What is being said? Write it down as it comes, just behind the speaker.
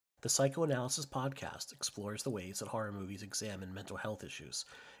The Psychoanalysis podcast explores the ways that horror movies examine mental health issues.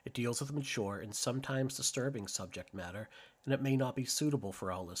 It deals with mature and sometimes disturbing subject matter, and it may not be suitable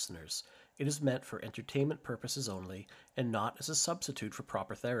for all listeners. It is meant for entertainment purposes only and not as a substitute for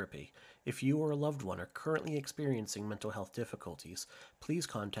proper therapy. If you or a loved one are currently experiencing mental health difficulties, please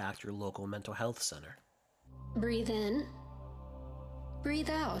contact your local mental health center. Breathe in. Breathe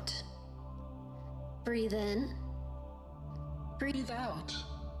out. Breathe in. Breathe out.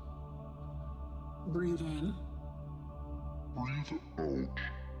 Breathe in. Breathe out.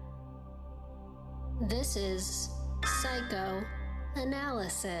 This is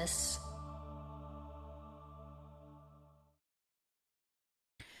Psychoanalysis.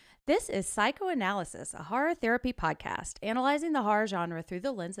 This is Psychoanalysis, a horror therapy podcast analyzing the horror genre through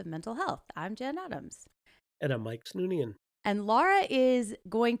the lens of mental health. I'm Jen Adams. And I'm Mike Snoonian. And Laura is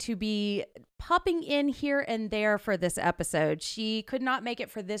going to be popping in here and there for this episode. She could not make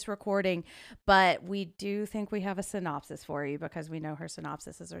it for this recording, but we do think we have a synopsis for you because we know her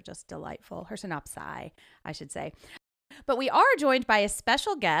synopsises are just delightful. Her synopsi, I should say. But we are joined by a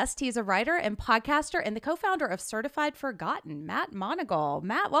special guest. He's a writer and podcaster and the co-founder of Certified Forgotten, Matt Monagle.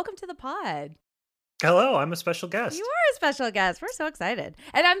 Matt, welcome to the pod. Hello, I'm a special guest. You are a special guest. We're so excited.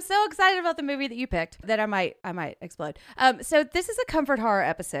 And I'm so excited about the movie that you picked that I might explode. So this is a comfort horror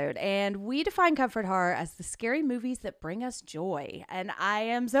episode, and we define comfort horror as the scary movies that bring us joy. And I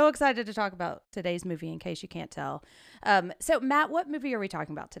am so excited to talk about today's movie in case you can't tell. So Matt, what movie are we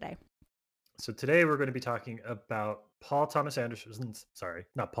talking about today? So today we're going to be talking about Paul Thomas Anderson's,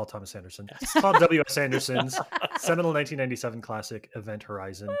 not Paul Thomas Anderson, Paul W.S. Anderson's seminal 1997 classic Event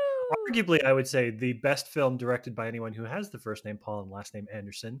Horizon. Arguably, I would say the best film directed by anyone who has the first name Paul and last name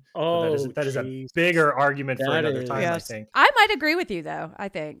Anderson. Oh, that is a bigger argument for another time, yes. I think. I might agree with you, though, I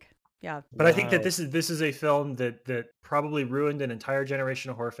think. Yeah. But I think that this is a film that probably ruined an entire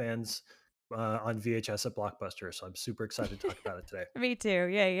generation of horror fans on VHS at Blockbuster. So I'm super excited to talk about it today. Me too.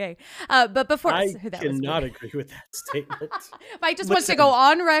 Yay. But before I cannot agree with that statement. Mike just wants to go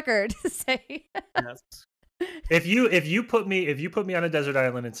on record to say yes. If you put me on a desert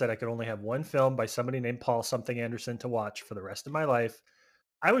island and said I could only have one film by somebody named Paul something Anderson to watch for the rest of my life,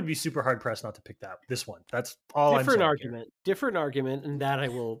 I would be super hard pressed not to pick this one. That's all. Different argument, and that I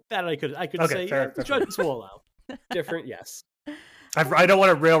could okay, say fair. Judges will allow. Different, yes. I don't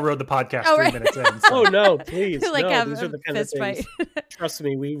want to railroad the podcast 3 minutes in. So. Oh no, please! Like no, these are the kind of fist things. fight. Trust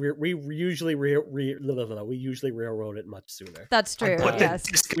me, we usually we usually railroad it much sooner. That's true. Yes.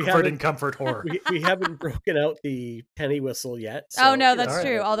 Discomfort and comfort horror. We haven't broken out the penny whistle yet. So, oh no, that's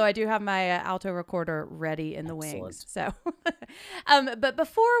true. Right. Although I do have my alto recorder ready in the wings. So, but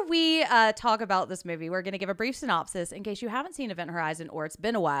before we talk about this movie, we're going to give a brief synopsis in case you haven't seen Event Horizon or it's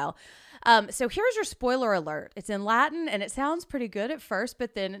been a while. So here's your spoiler alert. It's in Latin and it sounds pretty good at first,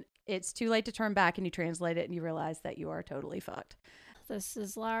 but then it's too late to turn back and you translate it and you realize that you are totally fucked. This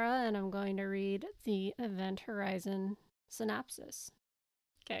is Lara and I'm going to read the Event Horizon synopsis.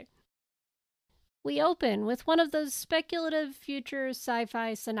 Okay. We open with one of those speculative future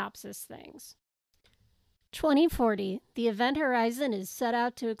sci-fi synopsis things. 2040, the Event Horizon is set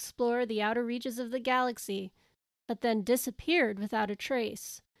out to explore the outer reaches of the galaxy, but then disappeared without a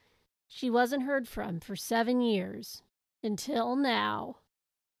trace. She wasn't heard from for 7 years. Until now.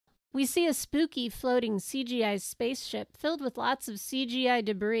 We see a spooky floating CGI spaceship filled with lots of CGI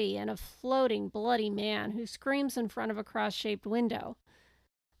debris and a floating bloody man who screams in front of a cross-shaped window.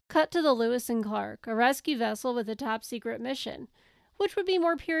 Cut to the Lewis and Clark, a rescue vessel with a top-secret mission, which would be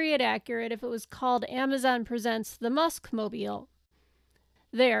more period accurate if it was called Amazon Presents the Musk-Mobile.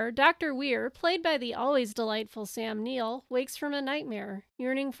 There, Dr. Weir, played by the always delightful Sam Neill, wakes from a nightmare,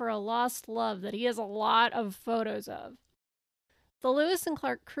 yearning for a lost love that he has a lot of photos of. The Lewis and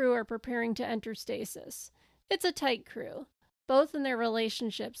Clark crew are preparing to enter stasis. It's a tight crew, both in their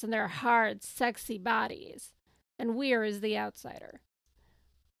relationships and their hard, sexy bodies. And Weir is the outsider.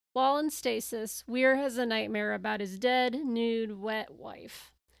 While in stasis, Weir has a nightmare about his dead, nude, wet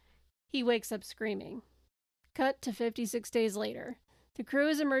wife. He wakes up screaming. Cut to 56 days later. The crew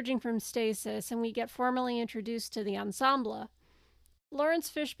is emerging from stasis, and we get formally introduced to the ensemble. Lawrence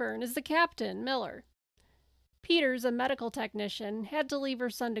Fishburne is the captain, Miller. Peters, a medical technician, had to leave her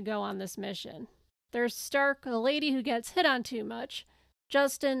son to go on this mission. There's Stark, a lady who gets hit on too much.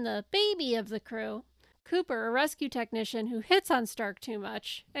 Justin, the baby of the crew. Cooper, a rescue technician who hits on Stark too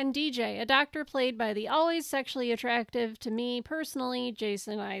much. And DJ, a doctor played by the always sexually attractive, to me personally,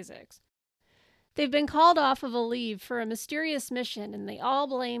 Jason Isaacs. They've been called off of a leave for a mysterious mission, and they all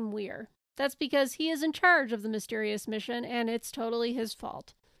blame Weir. That's because he is in charge of the mysterious mission, and it's totally his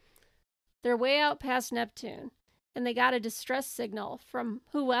fault. They're way out past Neptune. and they got a distress signal from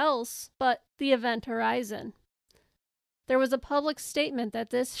who else but the Event Horizon. There was a public statement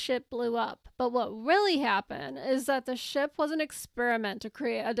that this ship blew up, but what really happened is that the ship was an experiment to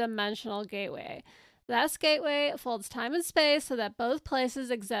create a dimensional gateway. This gateway folds time and space so that both places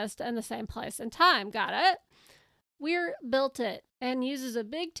exist in the same place and time. Got it? Weir built it and uses a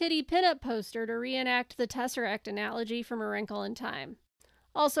big titty pinup poster to reenact the Tesseract analogy from A Wrinkle in Time.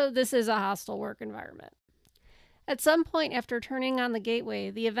 Also, this is a hostile work environment. At some point after turning on the gateway,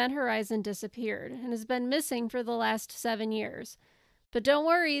 the Event Horizon disappeared and has been missing for the last 7 years. But don't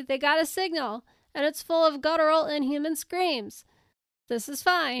worry, they got a signal, and it's full of guttural, inhuman screams. This is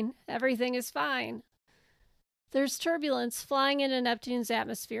fine. Everything is fine. There's turbulence flying into Neptune's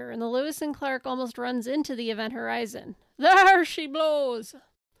atmosphere, and the Lewis and Clark almost runs into the Event Horizon. There she blows!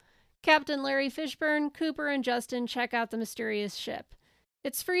 Captain Larry Fishburne, Cooper, and Justin check out the mysterious ship.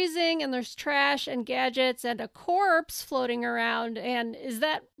 It's freezing, and there's trash and gadgets and a corpse floating around, and is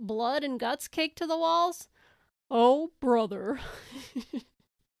that blood and guts caked to the walls? Oh, brother.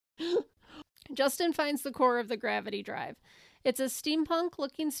 Justin finds the core of the gravity drive. It's a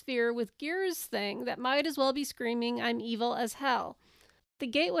steampunk-looking sphere with gears thing that might as well be screaming, "I'm evil as hell." The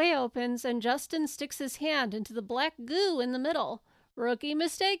gateway opens, and Justin sticks his hand into the black goo in the middle. Rookie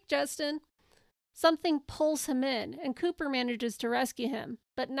mistake, Justin. Something pulls him in, and Cooper manages to rescue him,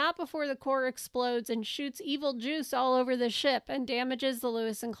 but not before the core explodes and shoots evil juice all over the ship and damages the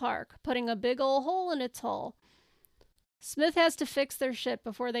Lewis and Clark, putting a big ol' hole in its hull. Smith has to fix their ship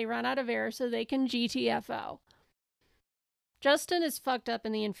before they run out of air so they can GTFO. Justin is fucked up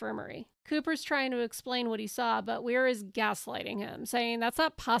in the infirmary. Cooper's trying to explain what he saw, but Weir is gaslighting him, saying that's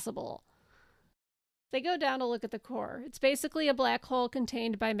not possible. They go down to look at the core. It's basically a black hole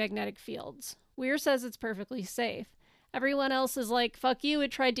contained by magnetic fields. Weir says it's perfectly safe. Everyone else is like, fuck you,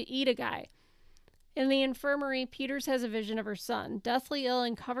 it tried to eat a guy. In the infirmary, Peters has a vision of her son, deathly ill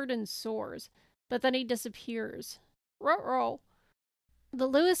and covered in sores, but then he disappears. Ruh-roh. The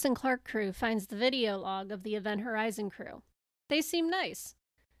Lewis and Clark crew finds the video log of the Event Horizon crew. They seem nice.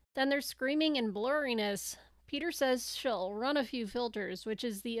 Then there's screaming and blurriness. Peter says she'll run a few filters, which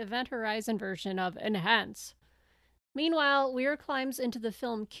is the Event Horizon version of Enhance. Meanwhile, Weir climbs into the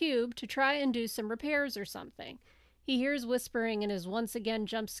film cube to try and do some repairs or something. He hears whispering and is once again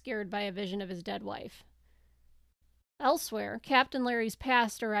jump-scared by a vision of his dead wife. Elsewhere, Captain Larry's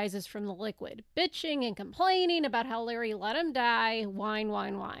past arises from the liquid, bitching and complaining about how Larry let him die, whine,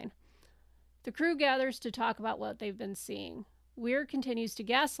 whine, whine. The crew gathers to talk about what they've been seeing. Weir continues to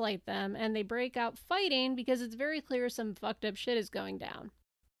gaslight them, and they break out fighting because it's very clear some fucked up shit is going down.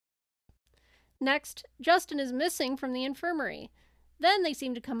 Next, Justin is missing from the infirmary. Then they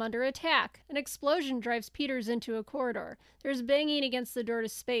seem to come under attack. An explosion drives Peters into a corridor. There's banging against the door to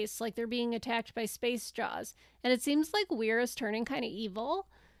space like they're being attacked by space jaws, and it seems like Weir is turning kind of evil.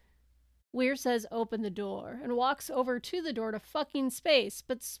 Weir says open the door and walks over to the door to fucking space,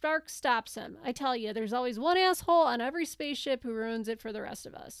 but Stark stops him. I tell you, there's always one asshole on every spaceship who ruins it for the rest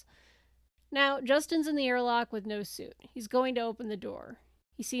of us. Now, Justin's in the airlock with no suit. He's going to open the door.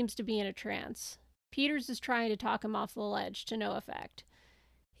 He seems to be in a trance. Peters is trying to talk him off the ledge, to no effect.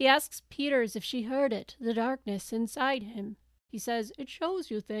 He asks Peters if she heard it, the darkness inside him. He says, it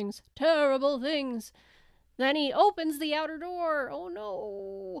shows you things, terrible things. Then he opens the outer door. Oh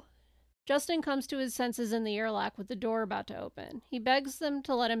no. Justin comes to his senses in the airlock with the door about to open. He begs them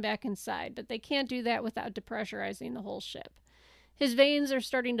to let him back inside, but they can't do that without depressurizing the whole ship. His veins are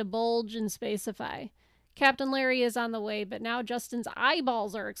starting to bulge and spacify. Captain Larry is on the way, but now Justin's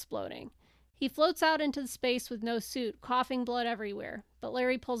eyeballs are exploding. He floats out into space with no suit, coughing blood everywhere, but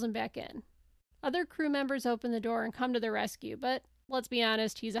Larry pulls him back in. Other crew members open the door and come to the rescue, but let's be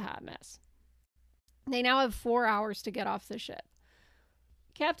honest, he's a hot mess. They now have 4 hours to get off the ship.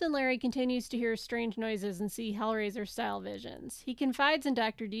 Captain Larry continues to hear strange noises and see Hellraiser-style visions. He confides in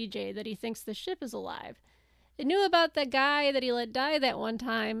Dr. DJ that he thinks the ship is alive. It knew about that guy that he let die that one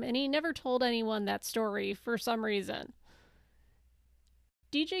time, and he never told anyone that story for some reason.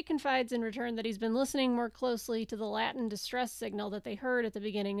 DJ confides in return that he's been listening more closely to the Latin distress signal that they heard at the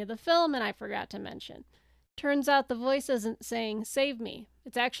beginning of the film, and I forgot to mention. Turns out the voice isn't saying, save me.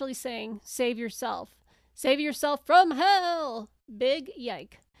 It's actually saying, save yourself. Save yourself from hell! Big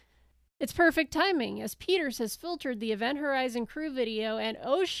yike. It's perfect timing, as Peters has filtered the Event Horizon crew video, and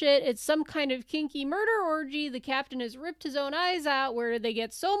oh shit, it's some kind of kinky murder orgy. The captain has ripped his own eyes out. Where did they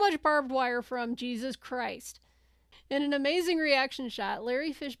get so much barbed wire from? Jesus Christ. In an amazing reaction shot,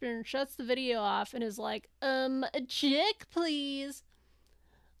 Larry Fishburne shuts the video off and is like, a chick, please.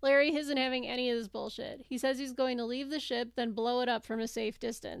 Larry isn't having any of this bullshit. He says he's going to leave the ship, then blow it up from a safe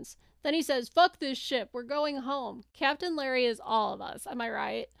distance. Then he says, "Fuck this ship, we're going home. Captain Larry is all of us, am I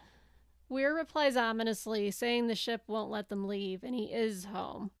right?" Weir replies ominously, saying the ship won't let them leave, and he is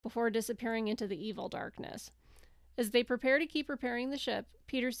home, before disappearing into the evil darkness. As they prepare to keep repairing the ship,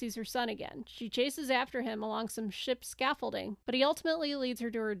 Peter sees her son again. She chases after him along some ship scaffolding, but he ultimately leads her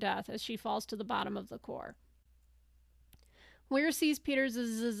to her death as she falls to the bottom of the core. Weir sees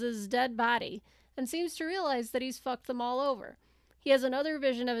Peter's dead body and seems to realize that he's fucked them all over. He has another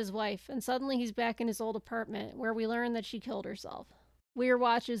vision of his wife, and suddenly he's back in his old apartment, where we learn that she killed herself. Weir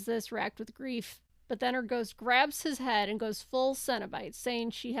watches this, racked with grief, but then her ghost grabs his head and goes full Cenobite,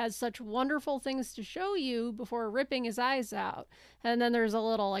 saying she has such wonderful things to show you before ripping his eyes out. And then there's a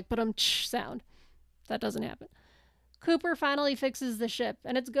little, like, ba-dum-tsh sound. That doesn't happen. Cooper finally fixes the ship,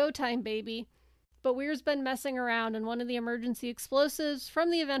 and it's go time, baby. But Weir's been messing around, and one of the emergency explosives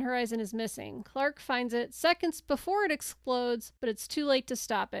from the Event Horizon is missing. Clark finds it seconds before it explodes, but it's too late to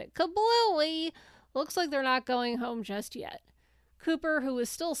stop it. Kablooey! Looks like they're not going home just yet. Cooper, who is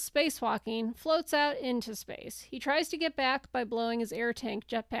still spacewalking, floats out into space. He tries to get back by blowing his air tank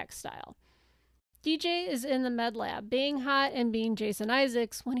jetpack style. DJ is in the med lab, being hot and being Jason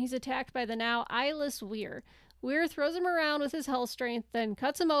Isaacs, when he's attacked by the now eyeless Weir. Weir throws him around with his hell strength, then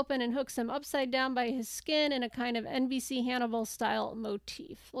cuts him open and hooks him upside down by his skin in a kind of NBC Hannibal-style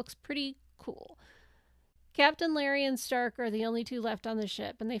motif. Looks pretty cool. Captain Larry and Stark are the only two left on the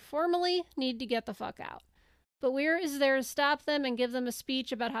ship, and they formally need to get the fuck out. But Weir is there to stop them and give them a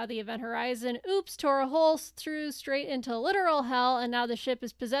speech about how the Event Horizon, tore a hole through straight into literal hell, and now the ship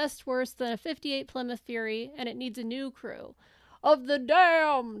is possessed worse than a 58 Plymouth Fury, and it needs a new crew. Of the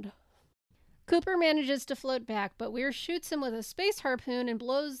damned! Cooper manages to float back, but Weir shoots him with a space harpoon and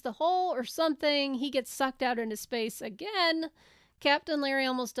blows the hole or something. He gets sucked out into space again. Captain Larry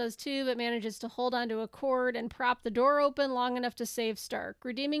almost does too, but manages to hold onto a cord and prop the door open long enough to save Stark,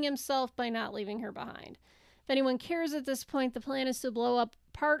 redeeming himself by not leaving her behind. If anyone cares at this point, the plan is to blow up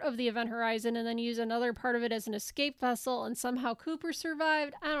part of the Event Horizon and then use another part of it as an escape vessel, and somehow Cooper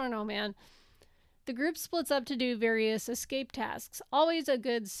survived. I don't know, man. The group splits up to do various escape tasks, always a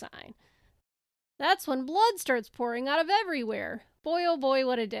good sign. That's when blood starts pouring out of everywhere. Boy, oh boy,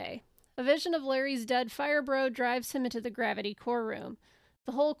 what a day. A vision of Larry's dead fire bro drives him into the gravity core room.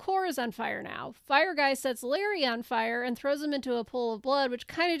 The whole core is on fire now. Fire Guy sets Larry on fire and throws him into a pool of blood, which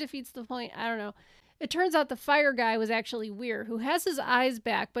kind of defeats the point. I don't know. It turns out the Fire Guy was actually Weir, who has his eyes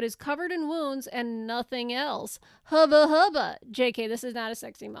back but is covered in wounds and nothing else. Hubba hubba! JK, this is not a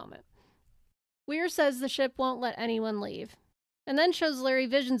sexy moment. Weir says the ship won't let anyone leave, and then shows Larry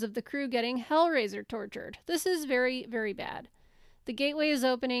visions of the crew getting Hellraiser tortured. This is very, very bad. The gateway is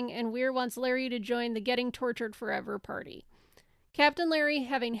opening, and Weir wants Larry to join the Getting Tortured Forever party. Captain Larry,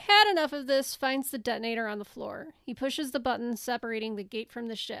 having had enough of this, finds the detonator on the floor. He pushes the button separating the gate from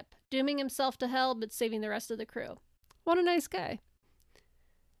the ship, dooming himself to hell but saving the rest of the crew. What a nice guy.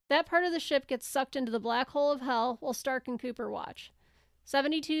 That part of the ship gets sucked into the black hole of hell while Stark and Cooper watch.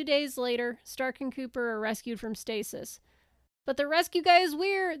 72 days later, Stark and Cooper are rescued from stasis. But the rescue guy is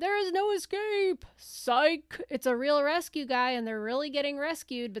Weir. There is no escape. Psych. It's a real rescue guy, and they're really getting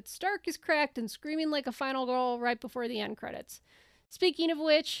rescued, but Stark is cracked and screaming like a final girl right before the end credits. Speaking of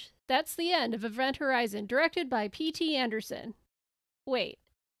which, that's the end of Event Horizon, directed by P.T. Anderson. Wait.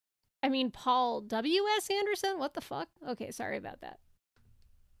 I mean Paul W.S. Anderson? What the fuck? Okay, sorry about that.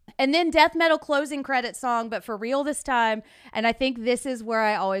 And then death metal closing credit song, but for real this time. And I think this is where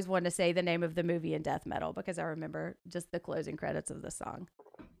I always want to say the name of the movie in death metal, because I remember just the closing credits of the song.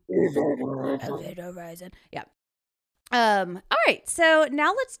 Event Horizon. Yeah. All right. So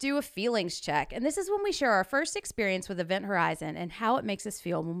now let's do a feelings check. And this is when we share our first experience with Event Horizon and how it makes us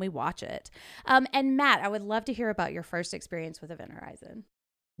feel when we watch it. And Matt, I would love to hear about your first experience with Event Horizon.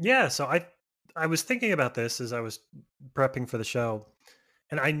 Yeah, so I was thinking about this as I was prepping for the show.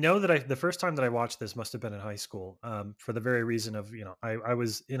 And I know that the first time that I watched this must have been in high school, for the very reason of, I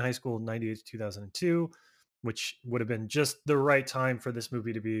was in high school in 98 to 2002, which would have been just the right time for this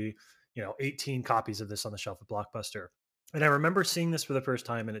movie to be, 18 copies of this on the shelf at Blockbuster. And I remember seeing this for the first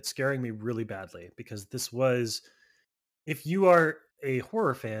time and it scaring me really badly, because this was, if you are a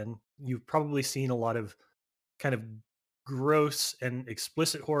horror fan, you've probably seen a lot of kind of gross and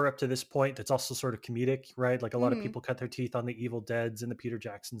explicit horror up to this point that's also sort of comedic, right? Like a lot of people cut their teeth on the Evil Deads and the Peter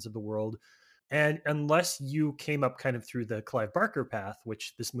Jacksons of the world. And unless you came up kind of through the Clive Barker path,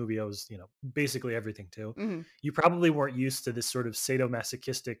 which this movie owes, basically everything to, you probably weren't used to this sort of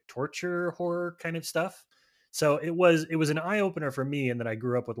sadomasochistic torture horror kind of stuff. So it was an eye opener for me. And then I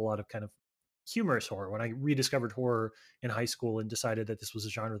grew up with a lot of kind of humorous horror. When I rediscovered horror in high school and decided that this was a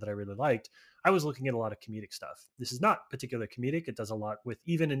genre that I really liked, I was looking at a lot of comedic stuff. This is not particularly comedic. It does a lot with,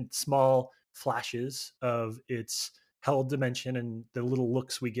 even in small flashes of its held dimension and the little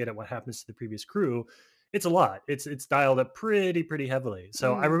looks we get at what happens to the previous crew. It's a lot. It's dialed up pretty heavily.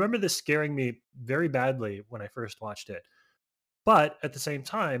 So I remember this scaring me very badly when I first watched it. But at the same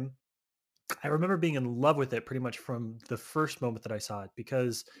time, I remember being in love with it pretty much from the first moment that I saw it,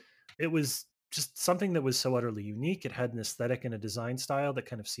 because it was just something that was so utterly unique. It had an aesthetic and a design style that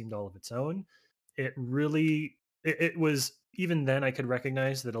kind of seemed all of its own. It really, it was, even then I could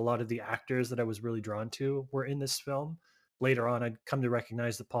recognize that a lot of the actors that I was really drawn to were in this film. Later on, I'd come to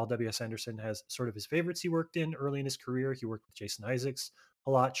recognize that Paul W.S. Anderson has sort of his favorites he worked in early in his career. He worked with Jason Isaacs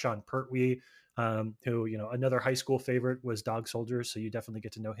a lot, Sean Pertwee, who, another high school favorite was Dog Soldiers. So you definitely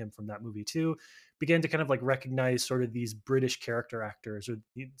get to know him from that movie too. Began to kind of like recognize sort of these British character actors, or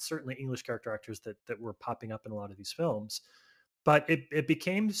certainly English character actors that were popping up in a lot of these films. But it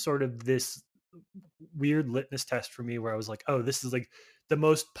became sort of this weird litmus test for me, where I was like, oh, this is like the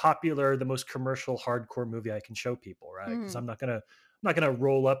most popular, the most commercial hardcore movie I can show people, right? Because I'm not gonna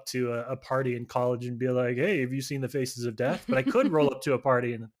roll up to a party in college and be like, hey, have you seen The Faces of Death? But I could roll up to a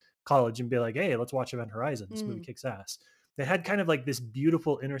party in college and be like, hey, let's watch Event Horizon. This movie kicks ass. They had kind of like this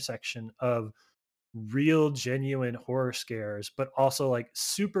beautiful intersection of real genuine horror scares, but also like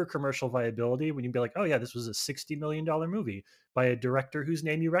super commercial viability, when you'd be like, oh yeah, this was a $60 million movie by a director whose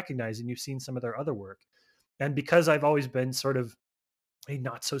name you recognize and you've seen some of their other work. And because I've always been sort of a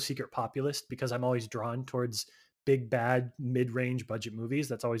not so secret populist, because I'm always drawn towards big bad mid-range budget movies,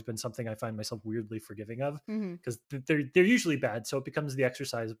 that's always been something I find myself weirdly forgiving of, because they're usually bad, so it becomes the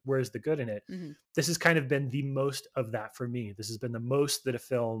exercise, where's the good in it. This has kind of been the most of that for me. This has been the most that a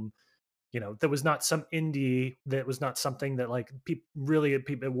film, that was not some indie, that was not something that like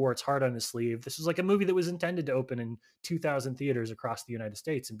people wore its heart on his sleeve. This was like a movie that was intended to open in 2,000 theaters across the United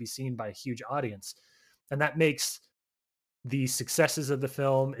States and be seen by a huge audience. And that makes the successes of the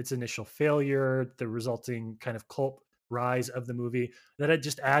film, its initial failure, the resulting kind of cult rise of the movie, that it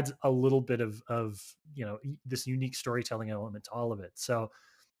just adds a little bit of this unique storytelling element to all of it. So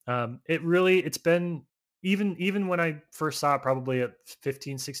it's been, even when I first saw it, probably at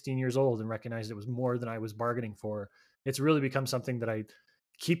 15, 16 years old, and recognized it was more than I was bargaining for, it's really become something that I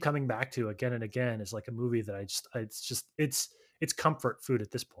keep coming back to again and again, as like a movie that it's comfort food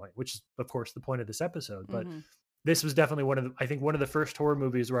at this point, which is of course the point of this episode. But this was definitely one of the first horror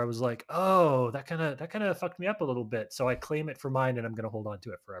movies where I was like, oh, that kind of fucked me up a little bit. So I claim it for mine, and I'm going to hold on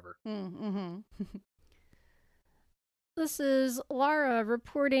to it forever. This is Laura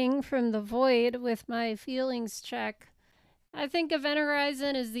reporting from the void with my feelings check. I think Event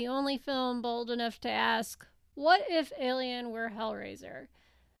Horizon is the only film bold enough to ask, what if Alien were Hellraiser?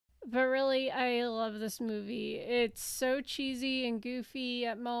 But really, I love this movie. It's so cheesy and goofy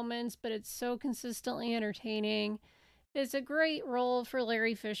at moments, but it's so consistently entertaining. It's a great role for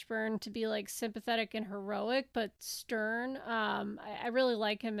Larry Fishburne to be like sympathetic and heroic, but stern. I really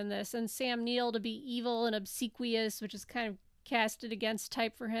like him in this. And Sam Neill to be evil and obsequious, which is kind of casted against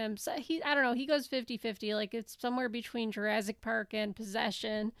type for him. So I don't know, he goes 50-50. Like it's somewhere between Jurassic Park and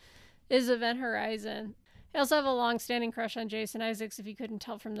Possession is Event Horizon. I also have a long-standing crush on Jason Isaacs, if you couldn't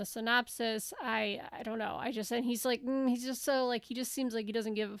tell from the synopsis. I don't know. And he's like, he's just so like, he just seems like he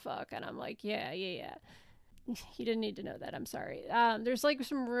doesn't give a fuck. And I'm like, yeah. You didn't need to know that. I'm sorry. There's like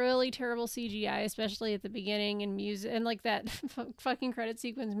some really terrible CGI, especially at the beginning, and music, and like that fucking credit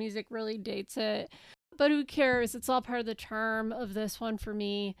sequence music really dates it. But who cares? It's all part of the charm of this one for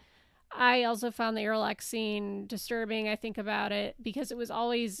me. I also found the airlock scene disturbing. I think about it because it was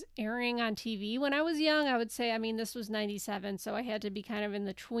always airing on TV when I was young. I would say, this was 97, so I had to be kind of in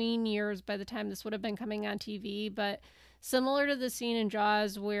the tween years by the time this would have been coming on TV. But similar to the scene in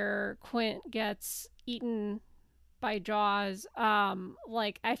Jaws where Quint gets eaten by Jaws,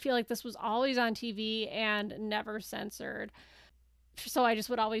 I feel like this was always on TV and never censored. So I just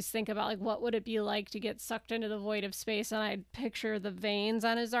would always think about like, what would it be like to get sucked into the void of space? And I'd picture the veins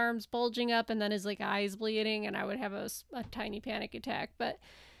on his arms bulging up and then his like eyes bleeding, and I would have a tiny panic attack. But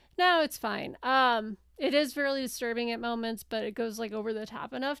no, it's fine. It is fairly disturbing at moments, but it goes like over the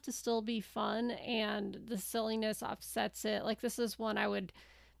top enough to still be fun, and the silliness offsets it. Like this is one I would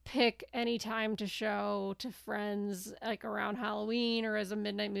pick any time to show to friends, like around Halloween or as a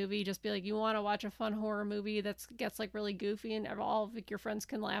midnight movie. Just be like, you want to watch a fun horror movie that gets like really goofy and all of like, your friends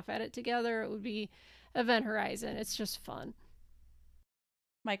can laugh at it together, it would be Event Horizon. It's just fun.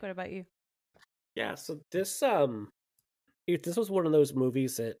 Mike, what about you? Yeah, so this was one of those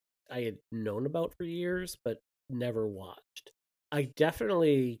movies that I had known about for years but never watched. I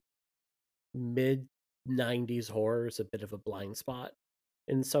definitely mid 90s horror is a bit of a blind spot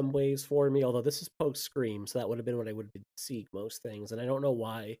in some ways for me, although this is post Scream, so that would have been when I would have seen most things, and I don't know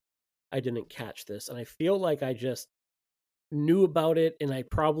why I didn't catch this. And I feel like I just knew about it, and I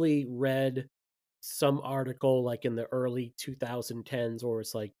probably read some article like in the early 2010s where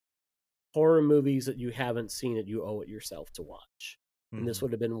it's like horror movies that you haven't seen it, you owe it yourself to watch. And this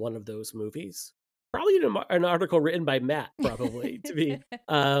would have been one of those movies. Probably an article written by Matt, probably, to be.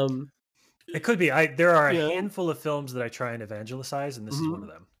 It could be. There are a You know? handful of films that I try and evangelize, and this is one of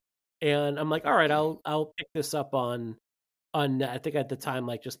them. And I'm like, all right, I'll pick this up on I think at the time,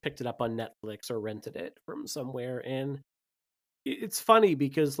 like, just picked it up on Netflix or rented it from somewhere. And it's funny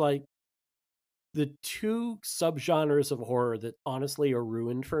because, like, the two subgenres of horror that honestly are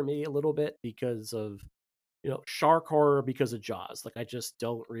ruined for me a little bit because of, shark horror because of Jaws. Like, I just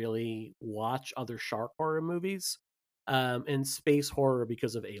don't really watch other shark horror movies, and space horror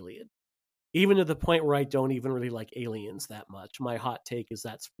because of Alien. Even to the point where I don't even really like Aliens that much. My hot take is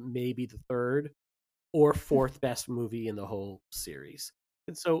that's maybe the third or fourth best movie in the whole series.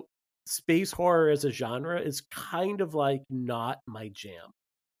 And so space horror as a genre is kind of like not my jam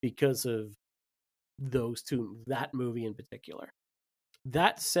because of that movie in particular.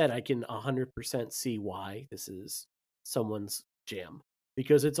 That said, I can 100% see why this is someone's jam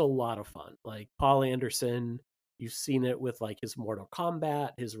because it's a lot of fun. Like Paul Anderson, you've seen it with like his Mortal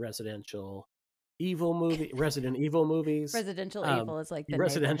Kombat, his Resident Evil movies. Residential Evil is like the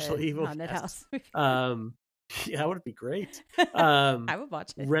Residential neighborhood Evil, haunted yes. house. Yeah, that would be great. I would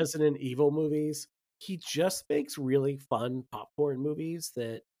watch it. Resident Evil movies. He just makes really fun popcorn movies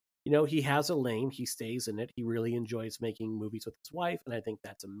that, he has a lane, he stays in it. He really enjoys making movies with his wife, and I think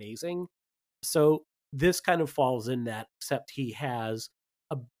that's amazing. So this kind of falls in that, except he has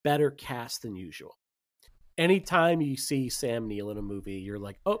a better cast than usual. Anytime you see Sam Neill in a movie, you're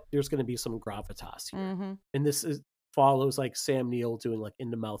like, oh, there's going to be some gravitas here. Mm-hmm. And this follows like Sam Neill doing like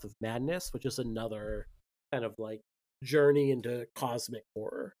In the Mouth of Madness, which is another kind of like journey into cosmic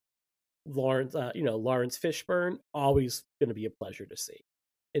horror. Lawrence Fishburne, always going to be a pleasure to see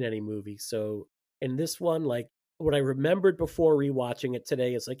in any movie. So in this one, like what I remembered before rewatching it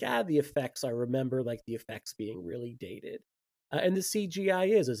today is like, the effects, I remember like the effects being really dated. And the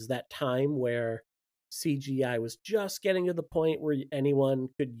CGI is that time where CGI was just getting to the point where anyone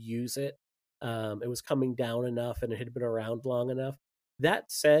could use it. It was coming down enough and it had been around long enough.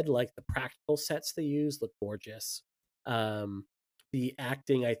 That said, like the practical sets they use look gorgeous. The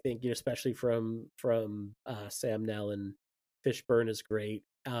acting, I think, especially from Sam Neill and Fishburne, is great.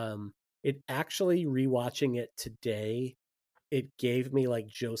 It actually, rewatching it today, it gave me like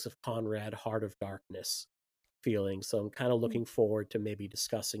Joseph Conrad Heart of Darkness feeling. So I'm kind of looking forward to maybe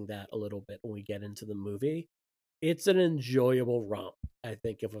discussing that a little bit when we get into the movie. It's an enjoyable romp, I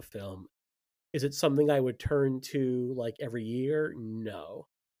think, of a film. Is it something I would turn to like every year? No.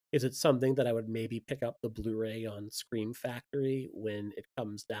 Is it something that I would maybe pick up the Blu-ray on Scream Factory when it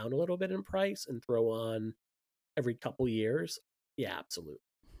comes down a little bit in price and throw on every couple years? Yeah, absolutely.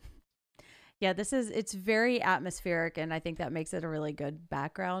 Yeah, it's very atmospheric, and I think that makes it a really good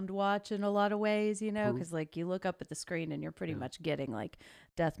background watch in a lot of ways, because like you look up at the screen and you're pretty much getting like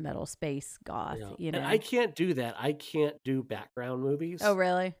death metal space goth, And I can't do that. I can't do background movies. Oh,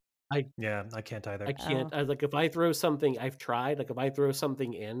 really? I can't either. I can't. Like if I throw something, I've tried. Like if I throw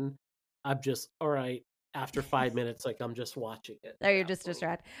something in, I'm just all right. After 5 minutes, like I'm just watching it. There, you're just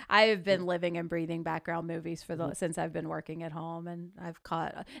distracted. I have been living and breathing background movies since I've been working at home, and I've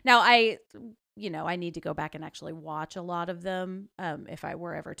caught. Now I need to go back and actually watch a lot of them if I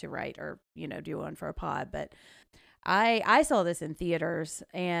were ever to write or do one for a pod. But I saw this in theaters,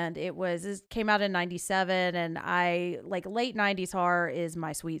 and it came out in 97, and I like late 90s horror is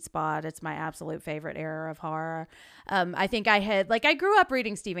my sweet spot. It's my absolute favorite era of horror. I think I grew up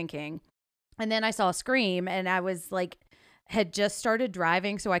reading Stephen King. And then I saw Scream, and I was like, had just started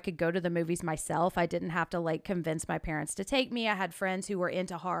driving so I could go to the movies myself. I didn't have to like convince my parents to take me. I had friends who were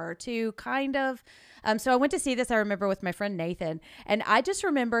into horror too, kind of. So I went to see this, I remember, with my friend Nathan. And I just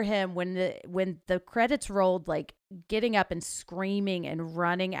remember him when the credits rolled, like getting up and screaming and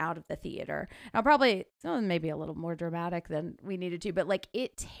running out of the theater. Now, probably maybe a little more dramatic than we needed to, but like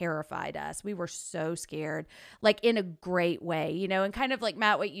it terrified us. We were so scared, like in a great way, and kind of like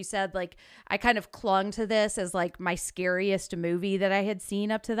Matt, what you said, like I kind of clung to this as like my scariest movie that I had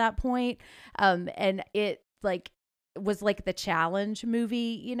seen up to that point. And it like was like the challenge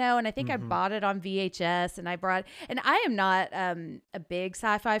movie, you know, and I think I bought it on VHS, and I am not a big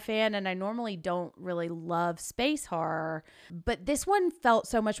sci-fi fan, and I normally don't really love space horror, but this one felt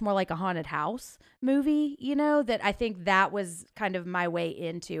so much more like a haunted house movie, you know, that I think that was kind of my way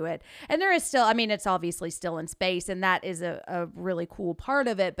into it. And there is still, I mean, it's obviously still in space, and that is a really cool part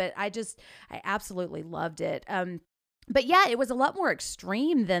of it, but I absolutely loved it. But yeah, it was a lot more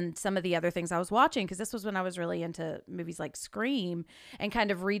extreme than some of the other things I was watching, because this was when I was really into movies like Scream and kind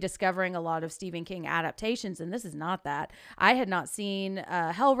of rediscovering a lot of Stephen King adaptations. And this is not that. I had not seen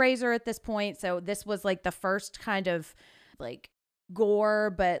Hellraiser at this point. So this was like the first kind of like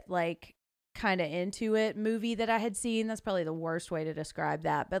gore, but like kind of into it movie that I had seen. That's probably the worst way to describe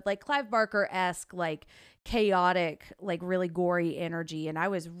that. But like Clive Barker-esque, like chaotic, like really gory energy. And I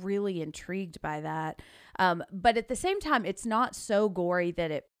was really intrigued by that. But at the same time, it's not so gory that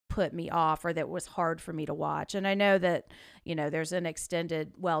it put me off or that was hard for me to watch. And I know that, you know, there's an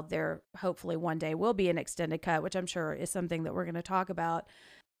extended, well, there hopefully one day will be an extended cut, which I'm sure is something that we're going to talk about.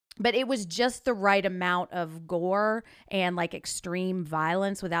 But it was just the right amount of gore and like extreme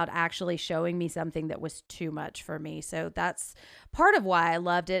violence without actually showing me something that was too much for me. So that's part of why I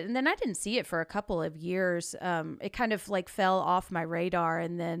loved it. And then I didn't see it for a couple of years. It kind of like fell off my radar.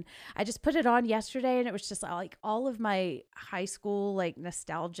 And then I just put it on yesterday, and it was just like all of my high school like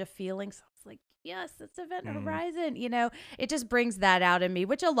nostalgia feelings. I was like, yes, it's Event Horizon. You know, it just brings that out in me,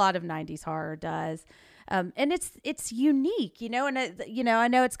 which a lot of 90s horror does. And it's unique, you know, and I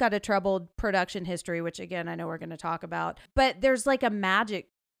know it's got a troubled production history, which again, I know we're going to talk about, but there's like a magic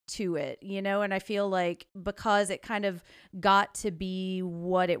to it, you know, and I feel like because it kind of got to be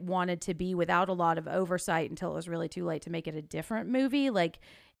what it wanted to be without a lot of oversight until it was really too late to make it a different movie, like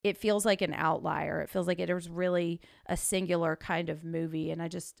it feels like an outlier. It feels like it was really a singular kind of movie, and I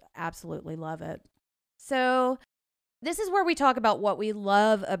just absolutely love it. So this is where we talk about what we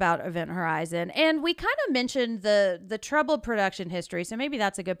love about Event Horizon. And we kind of mentioned the troubled production history, so maybe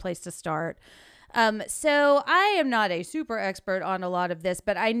that's a good place to start. So I am not a super expert on a lot of this,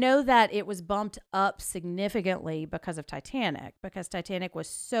 but I know that it was bumped up significantly because of Titanic, because Titanic was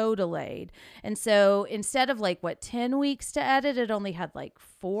so delayed. And so instead of like, 10 weeks to edit, it only had like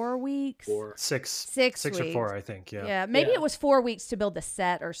 4 weeks. Six weeks. or 4, I think. Yeah. Yeah. Maybe it was 4 weeks to build the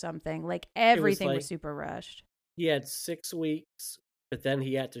set or something. Like everything was super rushed. He had 6 weeks, but then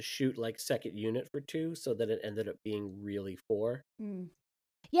he had to shoot like second unit for 2, so that it ended up being really 4.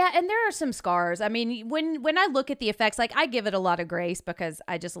 Yeah, and there are some scars. I mean, when I look at the effects, like I give it a lot of grace because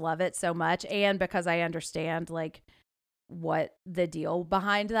I just love it so much, and because I understand like what the deal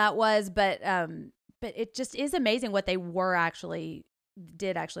behind that was. But it just is amazing what they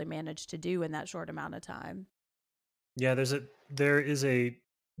did actually manage to do in that short amount of time. Yeah, there is a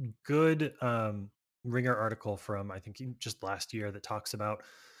good Ringer article from I think just last year that talks about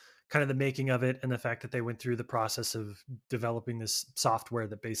kind of the making of it and the fact that they went through the process of developing this software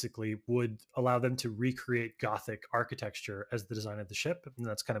that basically would allow them to recreate Gothic architecture as the design of the ship. And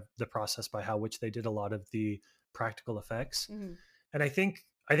that's kind of the process by which they did a lot of the practical effects. And I think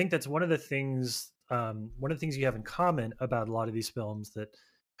that's one of the things you have in common about a lot of these films that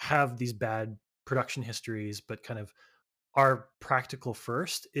have these bad production histories, but kind of are practical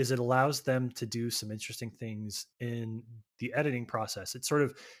first, is it allows them to do some interesting things in the editing process. It's sort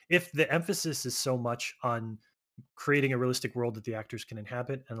of, if the emphasis is so much on creating a realistic world that the actors can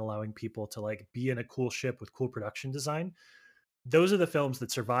inhabit and allowing people to like be in a cool ship with cool production design, those are the films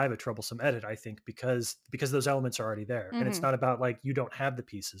that survive a troublesome edit, I think, because those elements are already there. And it's not about like you don't have the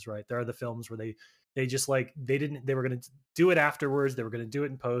pieces, right? There are the films where they just like they were going to do it afterwards, they were going to do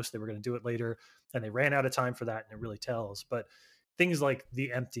it in post, they were going to do it later, and they ran out of time for that, and it really tells. But things like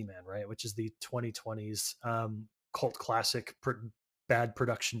The Empty Man, right, which is the 2020s cult classic bad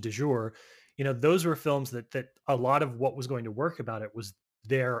production du jour, you know, those were films that a lot of what was going to work about it was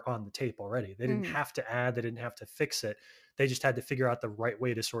there on the tape already. They didn't have to add, they didn't have to fix it. They just had to figure out the right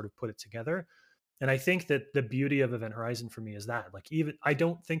way to sort of put it together. And I think that the beauty of Event Horizon for me is that, like, even I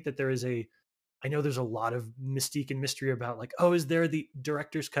don't think that I know there's a lot of mystique and mystery about like, oh, is there the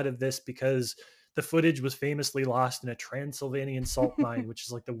director's cut of this because the footage was famously lost in a Transylvanian salt mine, which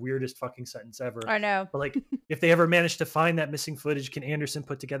is like the weirdest fucking sentence ever. I know. But like, if they ever manage to find that missing footage, can Anderson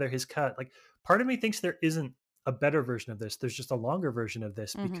put together his cut? Like, part of me thinks there isn't a better version of this. There's just a longer version of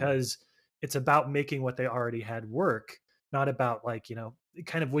this because it's about making what they already had work, not about like, you know,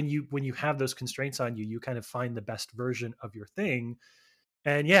 kind of when you have those constraints on you, you kind of find the best version of your thing.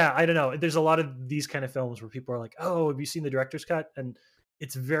 And yeah, I don't know. There's a lot of these kind of films where people are like, oh, have you seen the director's cut? And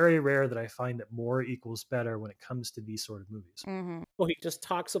it's very rare that I find that more equals better when it comes to these sort of movies. Well, he just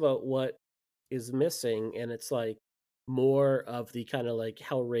talks about what is missing, and it's like, more of the kind of like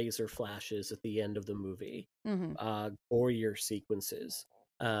Hellraiser flashes at the end of the movie, Hmm. gorier sequences,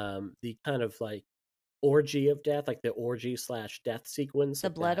 the kind of like orgy of death, like the orgy slash death sequence, The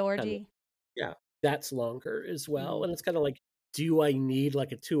like blood that kind of, orgy. yeah, that's longer as well. Hmm. And it's kind of like, do I need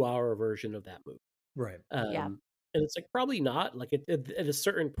like a 2 hour version of that movie? Right. Yeah. And it's like probably not. Like at a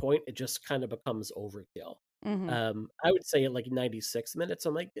certain point, it just kind of becomes overkill. Hmm. I would say at like 96 minutes,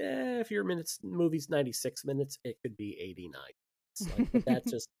 I'm like, if your movie's 96 minutes, it could be 89. It's like, but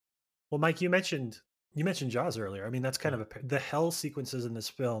that's just Well, Mike, you mentioned Jaws earlier. I mean, that's kind of the hell sequences in this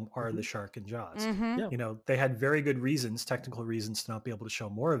film are the Mhm. shark and Jaws. Hmm. Yeah. You know, they had very good reasons, technical reasons to not be able to show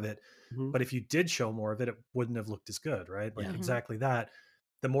more of it. Mhm. But if you did show more of it, it wouldn't have looked as good, right? Like Yeah. exactly that.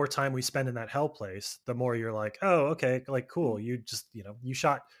 The more time we spend in that hell place, the more you're like, oh, okay, like cool. You just, you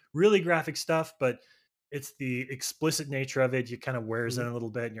shot really graphic stuff, but it's the explicit nature of it. You kind of wears in Mhm. a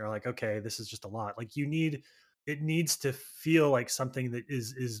little bit and you're like, okay, this is just a lot. Like it needs to feel like something that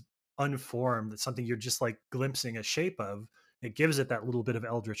is unformed, that's something you're just like glimpsing a shape of. It gives it that little bit of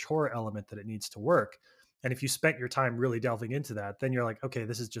eldritch horror element that it needs to work. And if you spent your time really delving into that, then you're like, okay,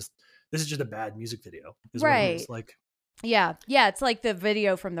 this is just a bad music video, is what it Right. is. Like, Yeah. Yeah. It's like the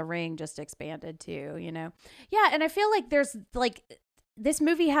video from The Ring just expanded too, you know? Yeah. And I feel like there's like, this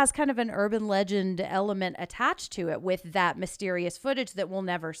movie has kind of an urban legend element attached to it with that mysterious footage that we'll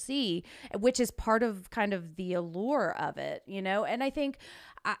never see, which is part of kind of the allure of it, you know? And I think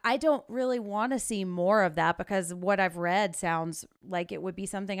I don't really want to see more of that because what I've read sounds like it would be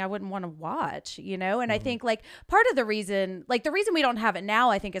something I wouldn't want to watch, you know? And I think like part of the reason, like the reason we don't have it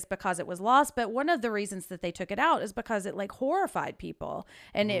now, I think is because it was lost. But one of the reasons that they took it out is because it like horrified people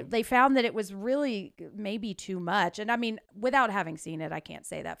and they found that it was really maybe too much. And I mean, without having seen it, I can't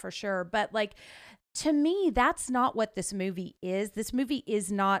say that for sure. But like, to me, that's not what this movie is. This movie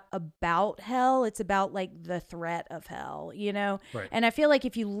is not about hell. It's about like the threat of hell, you know? right. And I feel like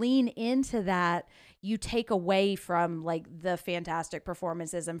if you lean into that, you take away from like the fantastic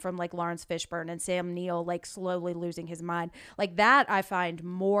performances and from like Lawrence Fishburne and Sam Neill, like slowly losing his mind. Like that I find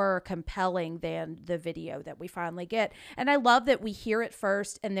more compelling than the video that we finally get. And I love that we hear it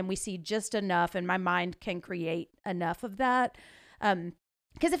first and then we see just enough and my mind can create enough of that.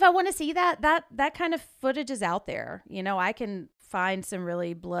 Because if I want to see that kind of footage is out there, you know, I can find some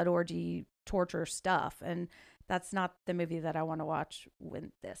really blood orgy torture stuff, and that's not the movie that I want to watch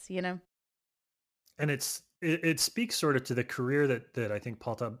with this, you know. And it speaks sort of to the career that I think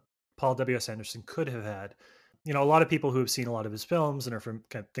Paul W.S. Anderson could have had. You know, a lot of people who have seen a lot of his films and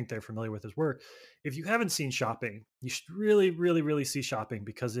kind of think they're familiar with his work. If you haven't seen Shopping, you should really, really, really see Shopping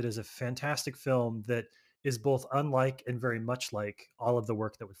because it is a fantastic film that is both unlike and very much like all of the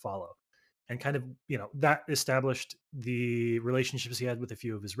work that would follow. And kind of, that established the relationships he had with a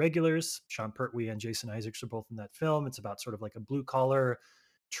few of his regulars. Sean Pertwee and Jason Isaacs are both in that film. It's about sort of like a blue collar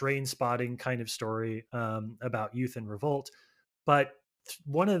train spotting kind of story about youth and revolt. But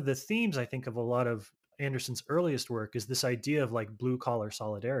one of the themes, I think, of a lot of Anderson's earliest work is this idea of like blue collar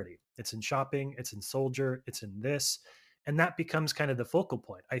solidarity. It's in Shopping, it's in Soldier, it's in this. And that becomes kind of the focal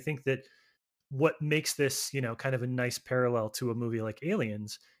point. I think that what makes this, kind of a nice parallel to a movie like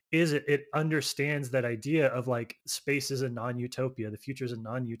Aliens is it understands that idea of like space is a non-utopia, the future is a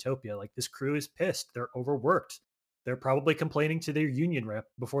non-utopia. Like this crew is pissed, they're overworked. They're probably complaining to their union rep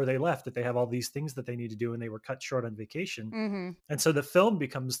before they left that they have all these things that they need to do and they were cut short on vacation. Mm-hmm. And so the film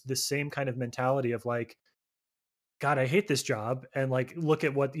becomes the same kind of mentality of like, God, I hate this job. And like, look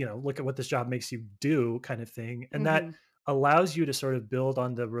at what this job makes you do kind of thing. And that allows you to sort of build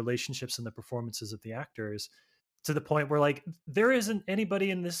on the relationships and the performances of the actors to the point where like, there isn't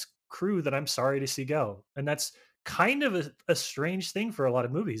anybody in this crew that I'm sorry to see go. And that's kind of a strange thing for a lot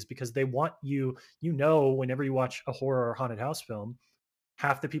of movies because they want whenever you watch a horror or haunted house film,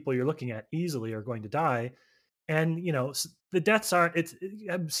 half the people you're looking at easily are going to die. And the deaths aren't,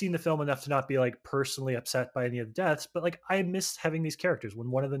 I've seen the film enough to not be like personally upset by any of the deaths, but like I miss having these characters.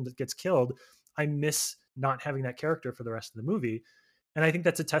 When one of them gets killed, I miss not having that character for the rest of the movie. And I think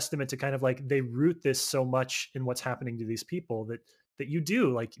that's a testament to kind of like they root this so much in what's happening to these people that you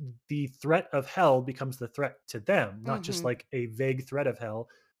do, like the threat of hell becomes the threat to them, not just like a vague threat of hell.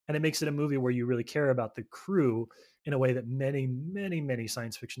 And it makes it a movie where you really care about the crew in a way that many, many, many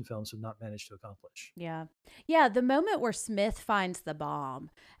science fiction films have not managed to accomplish. Yeah. Yeah. The moment where Smith finds the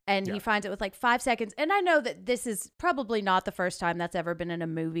bomb and he finds it with like 5 seconds. And I know that this is probably not the first time that's ever been in a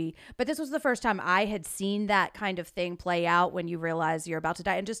movie, but this was the first time I had seen that kind of thing play out when you realize you're about to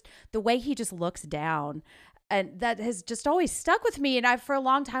die. And just the way he just looks down. And that has just always stuck with me. And for a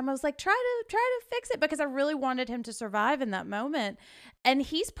long time, I was like, try to fix it, because I really wanted him to survive in that moment. And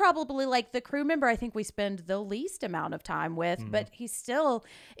he's probably like the crew member I think we spend the least amount of time with, but he still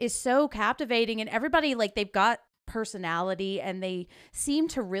is so captivating. And everybody, like, they've got personality and they seem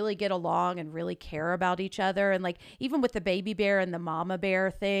to really get along and really care about each other. And like, even with the baby bear and the mama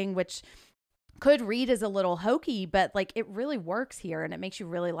bear thing, which could read as a little hokey, but like it really works here and it makes you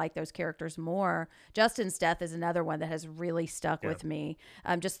really like those characters more. Justin's death is another one that has really stuck with me.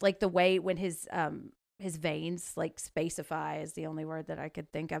 Just like the way when his veins like spacify is the only word that I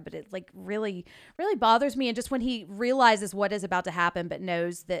could think of, but it like really, really bothers me. And just when he realizes what is about to happen, but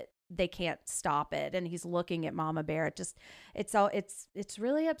knows that they can't stop it, and he's looking at Mama Bear, it's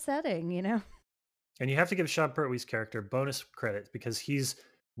really upsetting, you know? And you have to give Sean Pertwee's character bonus credit because he's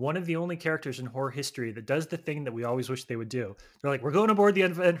one of the only characters in horror history that does the thing that we always wish they would do. They're like, we're going aboard the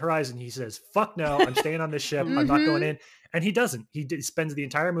Event Horizon. He says, fuck no, I'm staying on this ship. I'm not going in. And he doesn't. He spends the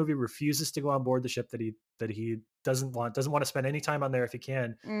entire movie, refuses to go on board the ship that he doesn't want to spend any time on there if he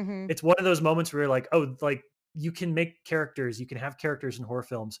can. It's one of those moments where you're like, oh, like you can make characters, you can have characters in horror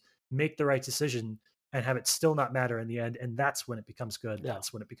films make the right decision and have it still not matter in the end. And that's when it becomes good. Yeah.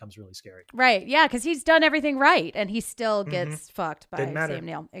 That's when it becomes really scary. Right. Yeah. Because he's done everything right and he still gets fucked by Didn't matter. Sam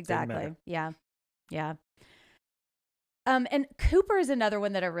Neill. Didn't Exactly. matter. Yeah. Yeah. And Cooper is another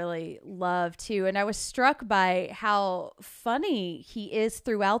one that I really love too. And I was struck by how funny he is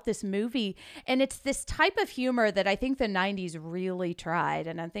throughout this movie. And it's this type of humor that I think the 90s really tried.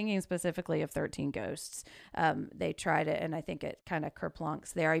 And I'm thinking specifically of 13 Ghosts. They tried it, and I think it kind of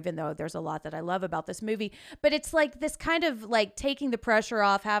kerplunks there, even though there's a lot that I love about this movie. But it's like this kind of like taking the pressure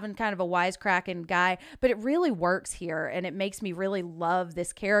off, having kind of a wisecracking guy. But it really works here. And it makes me really love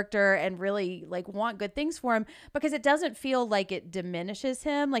this character and really like want good things for him, because it doesn't feel like it diminishes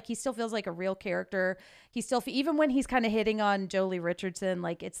him. Like he still feels like a real character. He still even when he's kind of hitting on Jolie Richardson,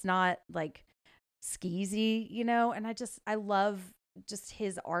 like it's not like skeezy, you know. And I love just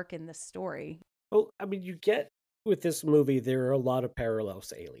his arc in this story. Well, I mean, you get with this movie, there are a lot of parallels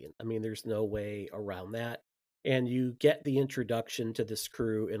to Alien. I mean, there's no way around that. And you get the introduction to this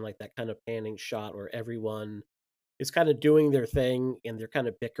crew in like that kind of panning shot where everyone is kind of doing their thing and they're kind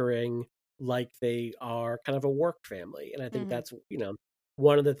of bickering like they are kind of a work family. And I think that's, you know,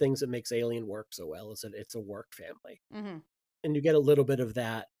 one of the things that makes Alien work so well is that it's a work family. And you get a little bit of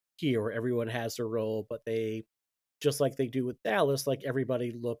that here where everyone has their role, but they, just like they do with Dallas, like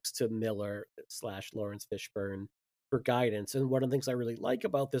everybody looks to Miller / Lawrence Fishburne for guidance. And one of the things I really like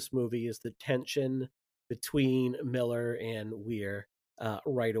about this movie is the tension between Miller and Weir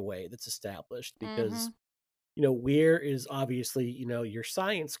right away that's established, because you know, Weir is obviously, you know, your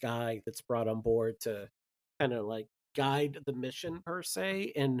science guy that's brought on board to kind of like guide the mission per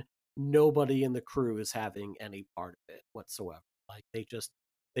se, and nobody in the crew is having any part of it whatsoever. Like they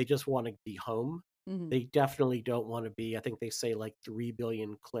just want to be home. They definitely don't want to be, I think they say like 3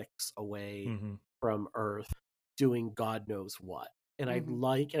 billion clicks away from Earth doing God knows what. And I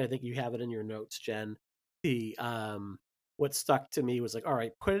think you have it in your notes, Jen, the what stuck to me was like, all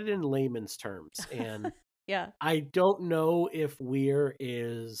right, put it in layman's terms. And Yeah. I don't know if Weir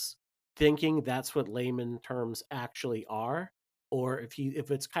is thinking that's what layman terms actually are, or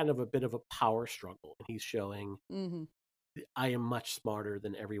if it's kind of a bit of a power struggle and he's showing I am much smarter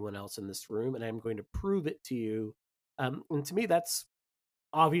than everyone else in this room and I'm going to prove it to you. And to me, that's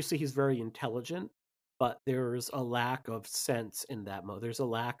obviously he's very intelligent, but there's a lack of sense in that moment. There's a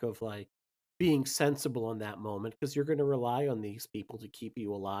lack of like being sensible in that moment, because you're going to rely on these people to keep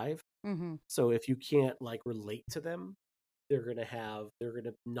you alive. So if you can't like relate to them, they're going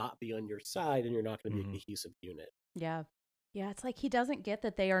to not be on your side and you're not going to be a cohesive unit. Yeah. Yeah, it's like he doesn't get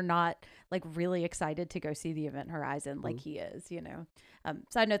that they are not like really excited to go see the Event Horizon like he is, you know.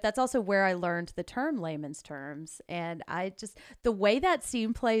 Side note, that's also where I learned the term layman's terms. And the way that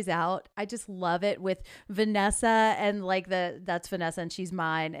scene plays out, I just love it with Vanessa and like that's Vanessa and she's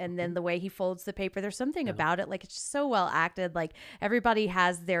mine. And then the way he folds the paper, there's something about it. Like it's just so well acted. Like everybody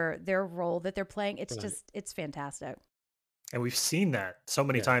has their role that they're playing. It's it's fantastic. And we've seen that so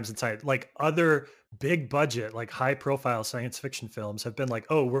many times inside, like other big budget, like high profile science fiction films have been like,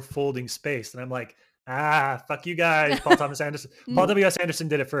 oh, we're folding space. And I'm like, fuck you guys. Paul Thomas Anderson. Paul W.S. Anderson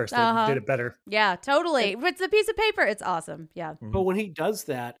did it first. They did it better. Yeah, totally. It's a piece of paper. It's awesome. Yeah. But when he does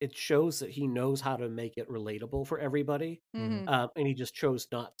that, it shows that he knows how to make it relatable for everybody. And he just chose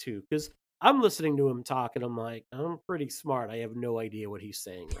not to, because I'm listening to him talk and I'm like, I'm pretty smart. I have no idea what he's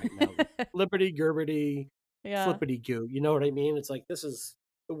saying right now. Liberty, Gerbity. Flippity goo, you know what I mean? It's like, this is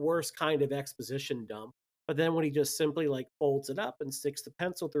the worst kind of exposition dump. But then when he just simply like folds it up and sticks the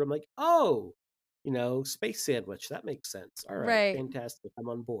pencil through, I'm like, oh, space sandwich. That makes sense. All right, Right. fantastic. I'm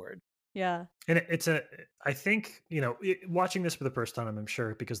on board. Yeah. And I think, watching this for the first time, I'm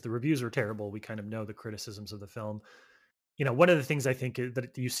sure because the reviews were terrible, we kind of know the criticisms of the film. One of the things I think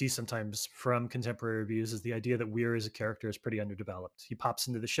that you see sometimes from contemporary reviews is the idea that Weir as a character is pretty underdeveloped. He pops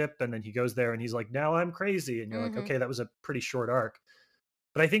into the ship and then he goes there and he's like, now I'm crazy. And you're like, okay, that was a pretty short arc.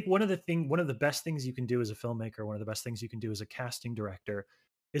 But I think one of the best things you can do as a filmmaker, one of the best things you can do as a casting director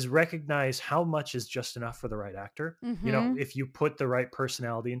is recognize how much is just enough for the right actor. If you put the right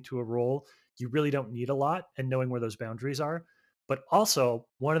personality into a role, you really don't need a lot, and knowing where those boundaries are. But also,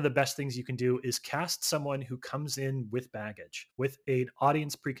 one of the best things you can do is cast someone who comes in with baggage, with an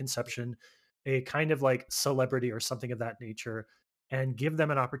audience preconception, a kind of like celebrity or something of that nature, and give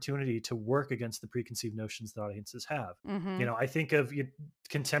them an opportunity to work against the preconceived notions that audiences have. I think of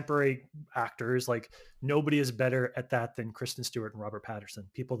contemporary actors, like nobody is better at that than Kristen Stewart and Robert Pattinson.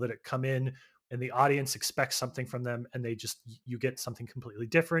 People that come in and the audience expects something from them and you get something completely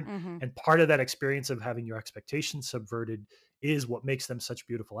different. And part of that experience of having your expectations subverted is what makes them such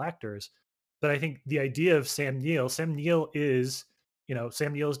beautiful actors. But I think the idea of Sam Neill is,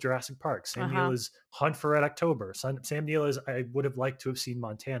 Sam Neill is Jurassic Park. Sam Neill is Hunt for Red October. Sam Neill is, I would have liked to have seen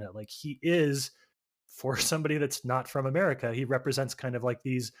Montana. Like he is, for somebody that's not from America, he represents kind of like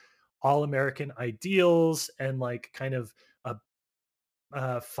these all-American ideals and like kind of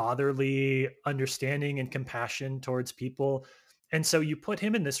a fatherly understanding and compassion towards people. And so you put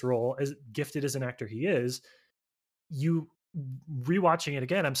him in this role, as gifted as an actor he is, you rewatching it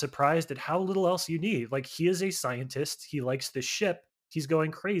again, I'm surprised at how little else you need. Like he is a scientist. He likes the ship. He's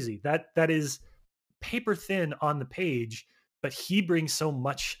going crazy. That is paper thin on the page, but he brings so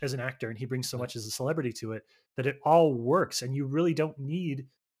much as an actor and he brings so much as a celebrity to it that it all works. And you really don't need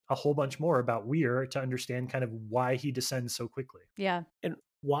a whole bunch more about Weir to understand kind of why he descends so quickly. Yeah. And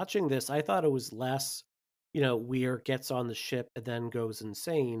watching this, I thought it was less, Weir gets on the ship and then goes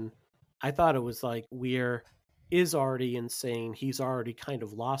insane. I thought it was like Weir is already insane. He's already kind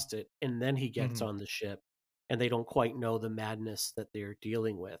of lost it. And then he gets on the ship and they don't quite know the madness that they're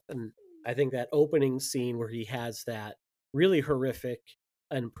dealing with. And I think that opening scene where he has that really horrific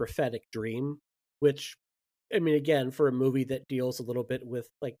and prophetic dream, which, I mean, again, for a movie that deals a little bit with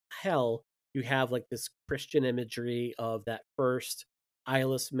like hell, you have like this Christian imagery of that first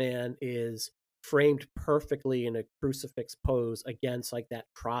eyeless man is framed perfectly in a crucifix pose against like that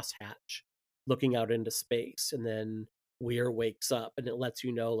crosshatch looking out into space. And then Weir wakes up and it lets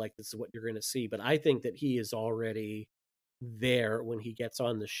you know like this is what you're going to see. But I think that he is already there when he gets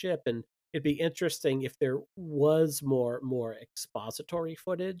on the ship. And it'd be interesting if there was more expository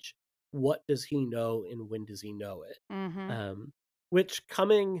footage. What does he know and when does he know it? Which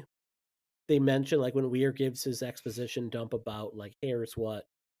coming, they mention like when Weir gives his exposition dump about like, here's what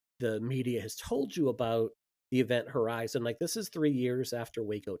the media has told you about the Event Horizon. Like this is 3 years after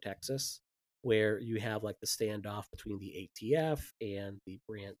Waco, Texas, where you have like the standoff between the ATF and the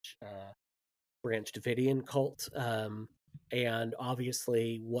Branch Davidian cult. And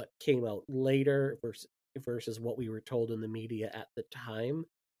obviously what came out later versus what we were told in the media at the time.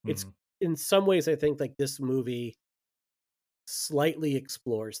 It's in some ways, I think like this movie slightly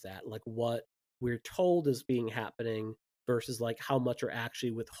explores that, like what we're told is being happening versus like how much are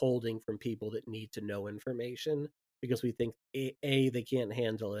actually withholding from people that need to know information because we think A, they can't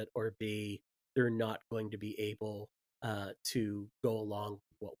handle it, or B, they're not going to be able to go along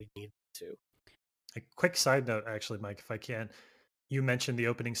with what we need to. A quick side note, actually, Mike, if I can, you mentioned the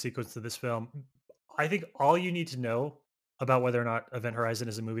opening sequence of this film. I think all you need to know about whether or not Event Horizon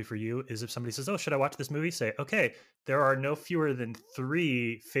is a movie for you is if somebody says, oh, should I watch this movie? Say, okay, there are no fewer than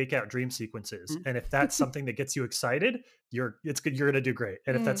 3 fake out dream sequences. And if that's something that gets you excited, you're going to do great.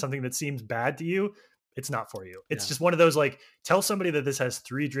 And if that's something that seems bad to you, it's not for you. It's just one of those, like, tell somebody that this has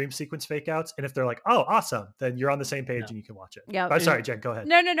 3 dream sequence fake outs. And if they're like, oh, awesome, then you're on the same page and you can watch it. Yeah. I'm sorry, Jen, go ahead.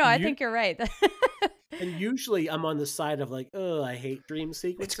 No. I think you're right. And usually I'm on the side of like, oh, I hate dream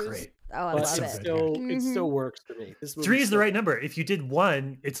sequences. It's great. Oh, I But love it. it still works for me. This 3 is the right number. If you did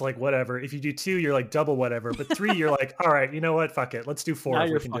 1, it's like whatever. If you do 2, you're like double whatever. But 3, you're like, all right, you know what? Fuck it. Let's do 4 Now if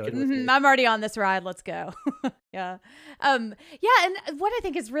we you're can do it. fucking with me. I'm already on this ride. Let's go. Yeah. And what I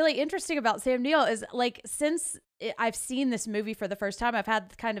think is really interesting about Sam Neill is like, since I've seen this movie for the first time, I've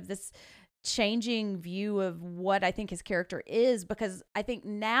had kind of this changing view of what I think his character is, because I think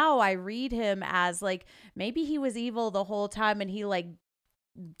now I read him as like, maybe he was evil the whole time and he like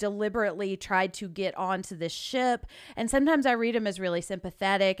deliberately tried to get onto this ship. And sometimes I read him as really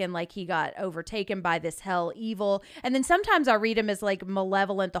sympathetic and like he got overtaken by this hell evil. And then sometimes I read him as like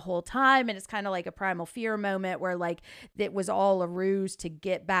malevolent the whole time. And it's kind of like a primal fear moment where like it was all a ruse to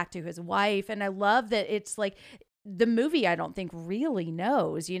get back to his wife. And I love that it's like the movie I don't think really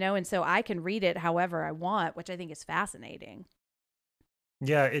knows, you know, and so I can read it however I want, which I think is fascinating.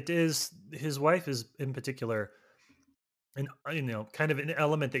 Yeah, it is. His wife is in particular, and kind of an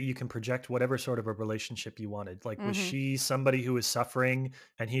element that you can project whatever sort of a relationship you wanted. Like, was Mm-hmm. she somebody who was suffering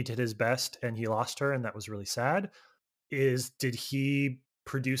and he did his best and he lost her and that was really sad? Did he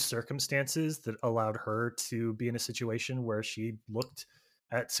produce circumstances that allowed her to be in a situation where she looked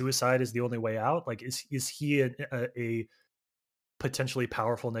at suicide as the only way out? Like, is he a potentially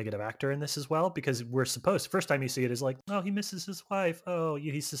powerful negative actor in this as well? Because we're supposed, first time you see it is like, oh, he misses his wife, oh,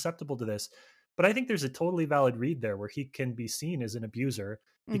 he's susceptible to this. But I think there's a totally valid read there where he can be seen as an abuser.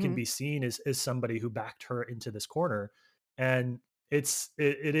 He can Mm-hmm. be seen as somebody who backed her into this corner. And it's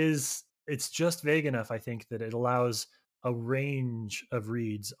just vague enough, I think, that it allows a range of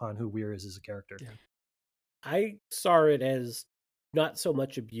reads on who Weir is as a character. Yeah. I saw it as not so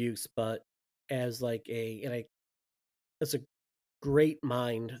much abuse, but as like as a great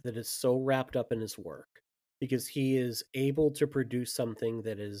mind that is so wrapped up in his work, because he is able to produce something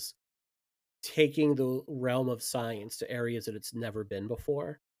that is taking the realm of science to areas that it's never been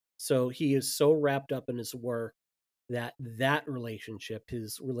before. So he is so wrapped up in his work that relationship,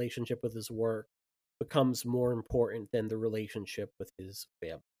 his relationship with his work, becomes more important than the relationship with his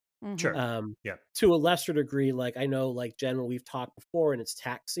family. Sure. Yeah. To a lesser degree, like I know, like Jen, we've talked before, and it's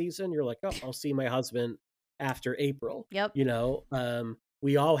tax season. You're like, oh, I'll see my husband after April. Yep. You know,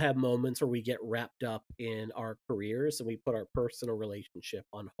 we all have moments where we get wrapped up in our careers and we put our personal relationship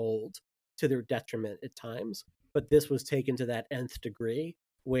on hold to their detriment at times. But this was taken to that nth degree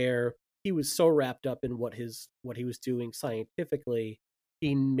where he was so wrapped up in what he was doing scientifically,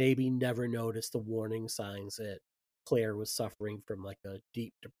 he maybe never noticed the warning signs that Claire was suffering from like a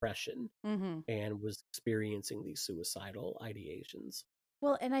deep depression Mm-hmm. and was experiencing these suicidal ideations.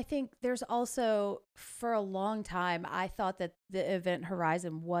 Well, and I think there's also, for a long time, I thought that the Event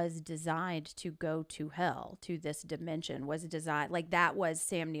Horizon was designed to go to hell, to this dimension, was designed, like that was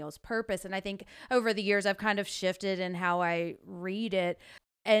Sam Neill's purpose. And I think over the years, I've kind of shifted in how I read it.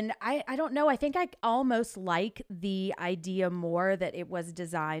 And I don't know. I think I almost like the idea more that it was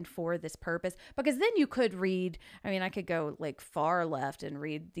designed for this purpose, because then you could read, I mean, I could go like far left and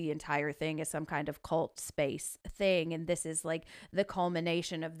read the entire thing as some kind of cult space thing. And this is like the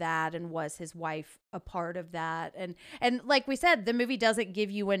culmination of that. And was his wife a part of that? And like we said, the movie doesn't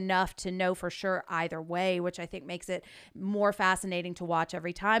give you enough to know for sure either way, which I think makes it more fascinating to watch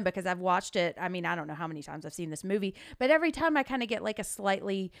every time, because I've watched it. I mean, I don't know how many times I've seen this movie, but every time I kind of get like a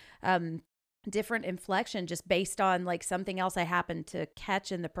slightly different inflection just based on like something else I happen to catch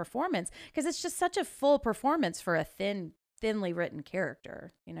in the performance, because it's just such a full performance for a thinly written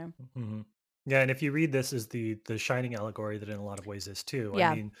character, you know. Mm-hmm. Yeah, and if you read this as the Shining allegory that in a lot of ways is too.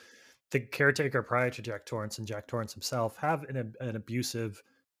 Yeah. I mean, the caretaker prior to Jack Torrance and Jack Torrance himself have an abusive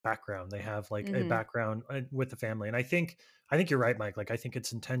background. They have like a background with the family, and I think you're right, Mike. Like I think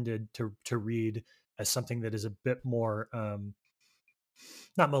it's intended to read as something that is a bit more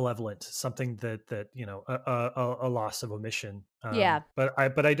not malevolent, something that a loss of omission. Yeah. But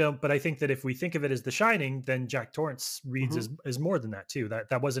I think that if we think of it as The Shining, then Jack Torrance reads Mhm. as more than that too.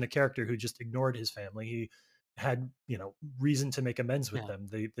 That wasn't a character who just ignored his family. He had reason to make amends with Yeah. them.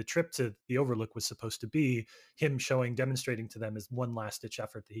 The trip to the Overlook was supposed to be him demonstrating to them as one last ditch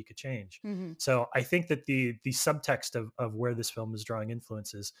effort that he could change. Mm-hmm. So I think that the subtext of where this film is drawing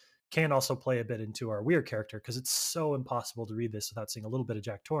influences can also play a bit into our Weir character, because it's so impossible to read this without seeing a little bit of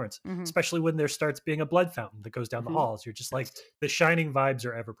Jack Torrance, Mm-hmm. especially when there starts being a blood fountain that goes down the Mhm. halls. You're just like, the Shining vibes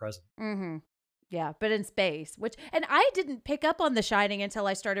are ever present. Mm-hmm. Yeah, but in space, and I didn't pick up on The Shining until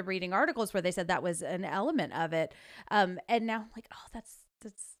I started reading articles where they said that was an element of it. And now I'm like, oh, that's,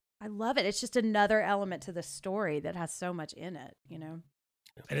 I love it. It's just another element to the story that has so much in it, you know?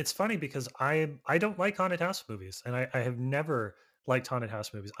 And it's funny because I don't like haunted house movies, and I have never liked haunted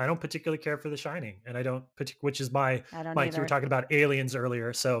house movies. I don't particularly care for The Shining, and I don't which is my I don't Mike, you were either. talking about aliens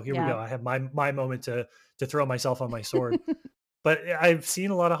earlier, so here we Yeah. go. I have my moment to throw myself on my sword. But I've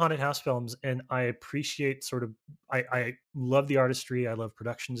seen a lot of haunted house films, and I appreciate I love the artistry, I love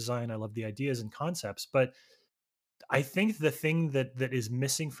production design, I love the ideas and concepts. But I think the thing that is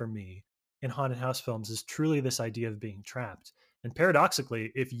missing for me in haunted house films is truly this idea of being trapped. And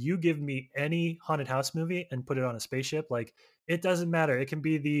paradoxically, if you give me any haunted house movie and put it on a spaceship, like, it doesn't matter. It can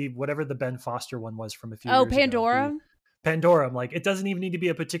be whatever the Ben Foster one was from a few Oh, years ago. Pandora? Pandora, I'm like, it doesn't even need to be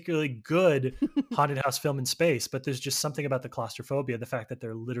a particularly good haunted house film in space, but there's just something about the claustrophobia, the fact that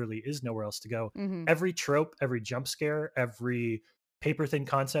there literally is nowhere else to go. Mm-hmm. Every trope, every jump scare, every paper thin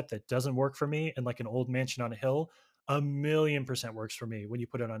concept that doesn't work for me, and like an old mansion on a hill, 1,000,000% works for me when you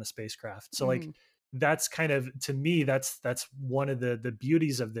put it on a spacecraft. So like that's kind of, to me, that's one of the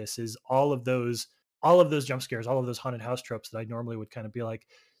beauties of this, is all of those jump scares, all of those haunted house tropes that I normally would kind of be like,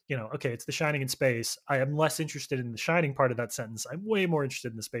 okay, it's The Shining in space. I am less interested in the Shining part of that sentence. I'm way more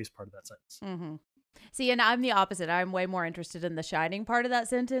interested in the space part of that sentence. Mm-hmm. See, and I'm the opposite. I'm way more interested in the Shining part of that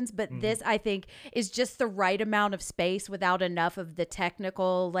sentence, but this, I think, is just the right amount of space without enough of the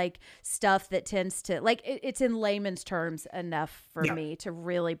technical, like, stuff that tends to, like, it's in layman's terms enough for me to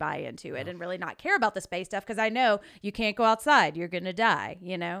really buy into it and really not care about the space stuff, because I know you can't go outside. You're going to die,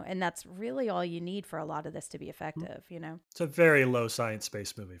 and that's really all you need for a lot of this to be effective, It's a very low science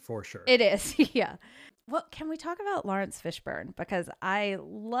space movie, for sure. It is, yeah. Well, can we talk about Lawrence Fishburne? Because I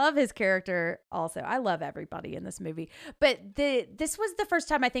love his character also. I love everybody in this movie. But this was the first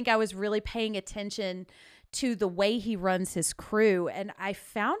time I think I was really paying attention to the way he runs his crew. And I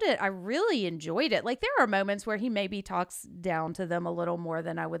really enjoyed it. Like, there are moments where he maybe talks down to them a little more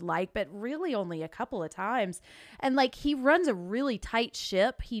than I would like, but really only a couple of times. And like, he runs a really tight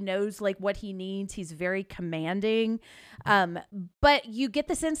ship. He knows like what he needs. He's very commanding. But you get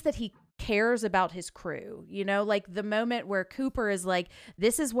the sense that he cares about his crew, like the moment where Cooper is like,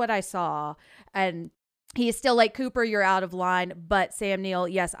 this is what I saw, and he is still like, Cooper, you're out of line, but Sam Neill,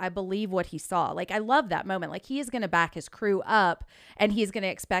 yes, I believe what he saw. Like, I love that moment. Like, he is going to back his crew up, and he's going to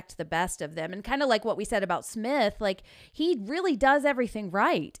expect the best of them. And kind of like what we said about Smith, like, he really does everything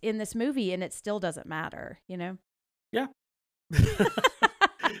right in this movie, and it still doesn't matter, Yeah.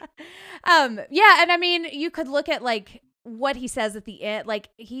 Yeah, and I mean, you could look at like what he says at the end, like,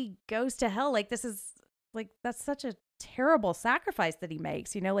 he goes to hell. Like, this is like, that's such a terrible sacrifice that he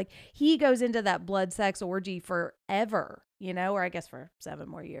makes, like, he goes into that blood sex orgy forever, or I guess for 7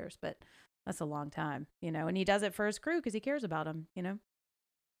 more years, but that's a long time, and he does it for his crew because he cares about them,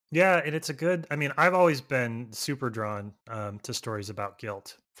 Yeah, and it's I've always been super drawn to stories about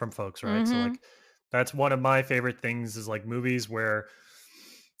guilt from folks, right? So like, that's one of my favorite things, is like movies where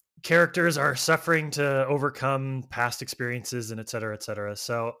characters are suffering to overcome past experiences and et cetera, et cetera.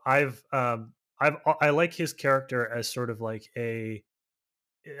 So I like his character as sort of like a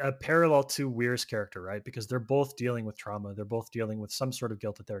parallel to Weir's character, right? Because they're both dealing with trauma. They're both dealing with some sort of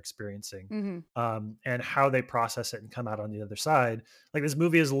guilt that they're experiencing, and how they process it and come out on the other side. Like, this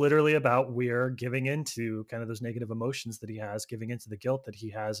movie is literally about Weir giving into kind of those negative emotions that he has, giving into the guilt that he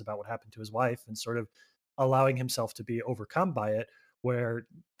has about what happened to his wife, and sort of allowing himself to be overcome by it, where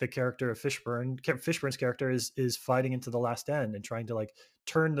the character of Fishburne's character is fighting into the last end and trying to like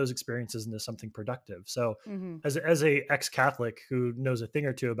turn those experiences into something productive. So as a ex-Catholic who knows a thing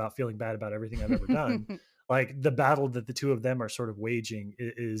or two about feeling bad about everything I've ever done, like, the battle that the two of them are sort of waging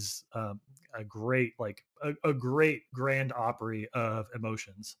is a great grand opry of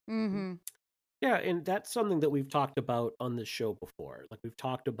emotions. Yeah, and that's something that we've talked about on this show before. Like, we've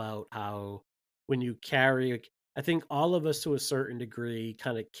talked about how when you carry, I think all of us to a certain degree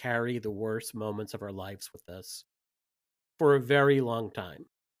kind of carry the worst moments of our lives with us for a very long time.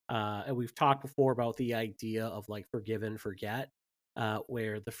 And we've talked before about the idea of like forgive and forget,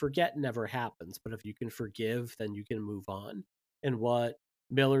 where the forget never happens, but if you can forgive, then you can move on. And what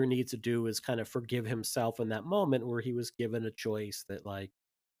Miller needs to do is kind of forgive himself in that moment where he was given a choice that like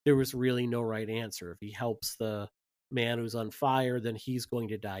there was really no right answer. If he helps the man who's on fire, then he's going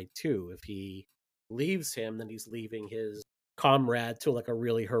to die too. If he leaves him, then he's leaving his comrade to like a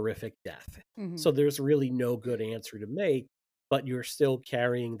really horrific death. So there's really no good answer to make, but you're still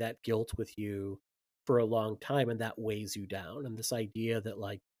carrying that guilt with you for a long time, and that weighs you down. And this idea that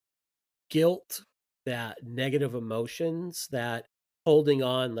like guilt, that negative emotions, that holding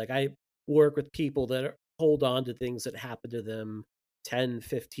on, like, I work with people that hold on to things that happened to them 10,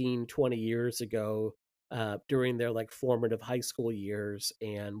 15, 20 years ago, during their like formative high school years,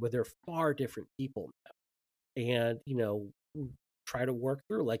 and where they're far different people now. And, try to work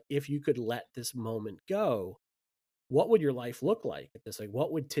through, like, if you could let this moment go, what would your life look like at this? Like,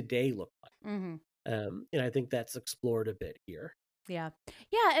 what would today look like? And I think that's explored a bit here. Yeah.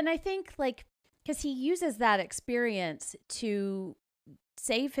 And I think like, because he uses that experience to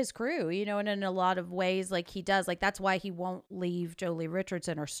save his crew, and in a lot of ways, like, he does, like, that's why he won't leave Jolie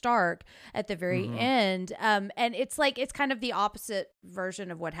Richardson or Stark at the very end. And it's like, it's kind of the opposite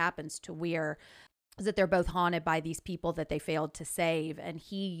version of what happens to Weir, is that they're both haunted by these people that they failed to save. And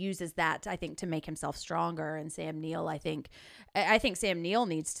he uses that, I think, to make himself stronger. And Sam Neill, I think Sam Neill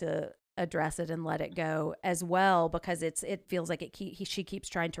needs to address it and let it go as well, because it feels like she keeps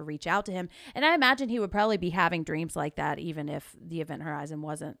trying to reach out to him. And I imagine he would probably be having dreams like that even if the Event Horizon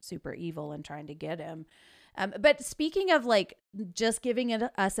wasn't super evil and trying to get him. But speaking of like just giving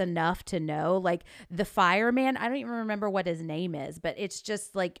us enough to know, like the fireman, I don't even remember what his name is, but it's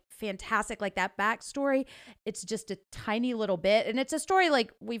just like fantastic. Like that backstory, it's just a tiny little bit. And it's a story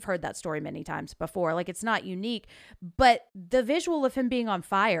like we've heard that story many times before. Like it's not unique, but the visual of him being on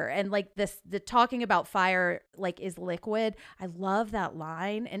fire and like the talking about fire like is liquid. I love that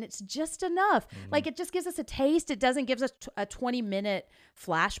line. And it's just enough. Like it just gives us a taste. It doesn't give us a 20-minute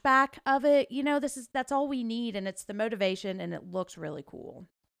flashback of it. You know, that's all we need. And it's the motivation, and it looks really cool.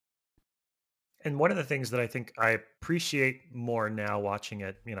 And one of the things that I think I appreciate more now watching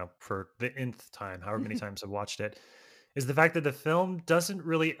it, for the nth time, however many times I've watched it, is the fact that the film doesn't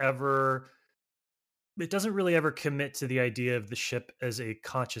really ever commit to the idea of the ship as a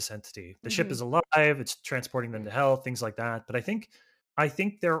conscious entity. The ship is alive, it's transporting them to hell, things like that. But I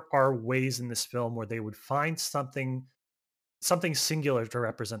think there are ways in this film where they would find something singular to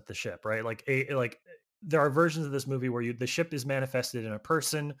represent the ship, right? Like there are versions of this movie where the ship is manifested in a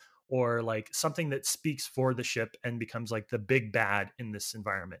person, or like something that speaks for the ship and becomes like the big bad in this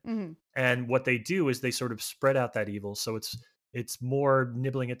environment. And what they do is they sort of spread out that evil, so it's more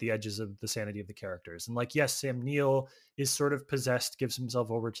nibbling at the edges of the sanity of the characters. And like, yes, Sam Neill is sort of possessed, gives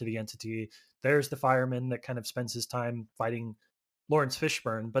himself over to the entity. There's the fireman that kind of spends his time fighting Lawrence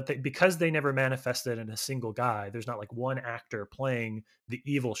Fishburne, but because they never manifested in a single guy, there's not like one actor playing the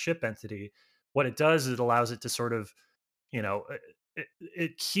evil ship entity. What it does is it allows it to sort of,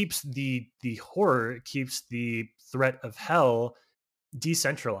 it keeps the horror, it keeps the threat of hell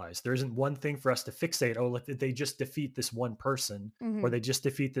decentralized. There isn't one thing for us to fixate. Oh, look, they just defeat this one person, or they just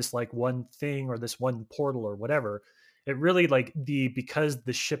defeat this like one thing, or this one portal, or whatever. It really because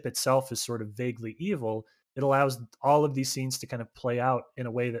the ship itself is sort of vaguely evil, it allows all of these scenes to kind of play out in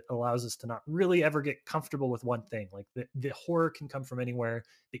a way that allows us to not really ever get comfortable with one thing. Like the horror can come from anywhere,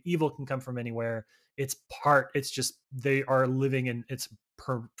 the evil can come from anywhere. It's just they are living, and it's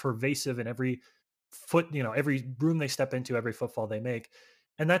pervasive in every every room they step into, every footfall they make.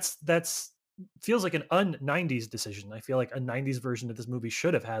 And that's feels like an un-90s decision. I feel like a 90s version of this movie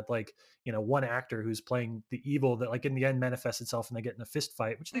should have had like, one actor who's playing the evil that like in the end manifests itself and they get in a fist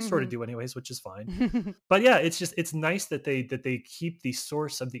fight, which they sort of do anyways, which is fine. But yeah, it's nice that they keep the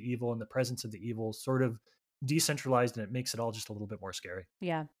source of the evil and the presence of the evil sort of decentralized, and it makes it all just a little bit more scary.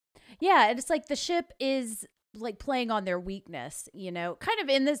 Yeah. Yeah. And it's like the ship is like playing on their weakness, kind of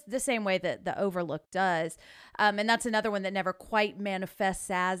in the same way that the Overlook does. And that's another one that never quite manifests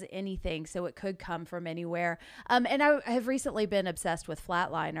as anything. So it could come from anywhere. And I have recently been obsessed with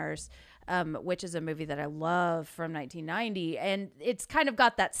Flatliners, which is a movie that I love from 1990. And it's kind of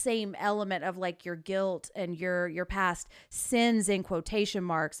got that same element of like your guilt and your past sins in quotation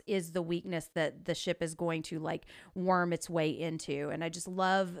marks is the weakness that the ship is going to like worm its way into. And I just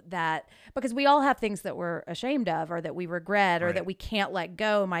love that, because we all have things that we're ashamed of, or that we regret, or that we can't let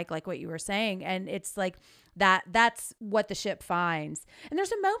go, Mike, like what you were saying. And it's like that's what the ship finds. And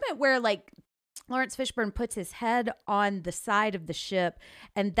there's a moment where like Lawrence Fishburne puts his head on the side of the ship,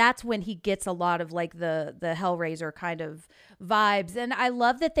 and that's when he gets a lot of like the Hellraiser kind of vibes. And I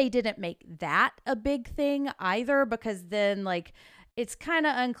love that they didn't make that a big thing either, because then like it's kind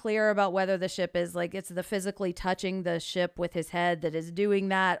of unclear about whether the ship is like it's the physically touching the ship with his head that is doing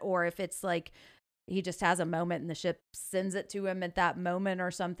that, or if it's like he just has a moment and the ship sends it to him at that moment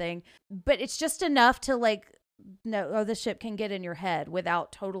or something. But it's just enough to like, no, the ship can get in your head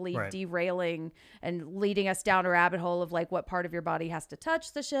without totally derailing and leading us down a rabbit hole of like what part of your body has to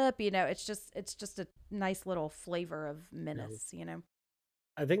touch the ship. It's just a nice little flavor of menace,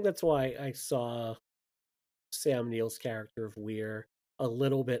 I think that's why I saw Sam Neill's character of Weir a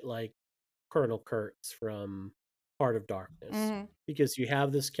little bit like Colonel Kurtz from Heart of Darkness, because you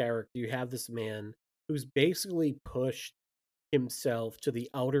have this character, you have this man who's basically pushed himself to the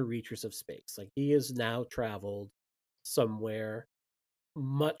outer reaches of space. Like he has now traveled somewhere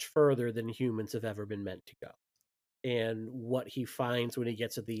much further than humans have ever been meant to go. And what he finds when he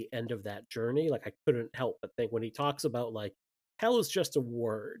gets at the end of that journey, like I couldn't help but think when he talks about like hell is just a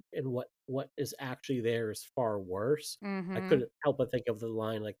word, and what is actually there is far worse. I couldn't help but think of the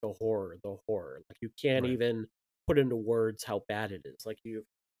line like the horror. Like you can't even put into words how bad it is. Like you've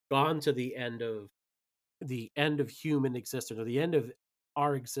gone to the end of human existence, or the end of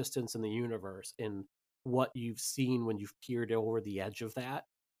our existence in the universe, and what you've seen when you've peered over the edge of that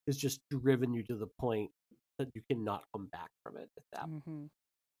has just driven you to the point that you cannot come back from it at that point.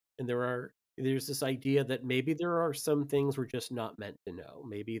 And there's this idea that maybe there are some things we're just not meant to know.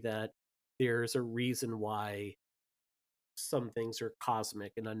 Maybe that there's a reason why some things are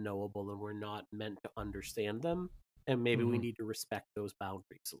cosmic and unknowable and we're not meant to understand them, and maybe we need to respect those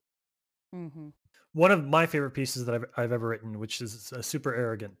boundaries. Mm-hmm. One of my favorite pieces that I've ever written, which is a super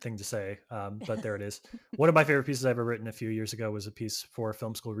arrogant thing to say, but there it is. One of my favorite pieces I've ever written a few years ago was a piece for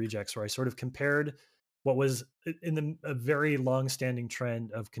Film School Rejects, where I sort of compared what was a very long-standing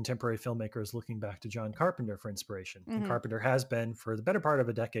trend of contemporary filmmakers looking back to John Carpenter for inspiration. And Carpenter has been, for the better part of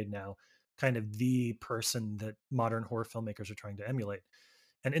a decade now, kind of the person that modern horror filmmakers are trying to emulate.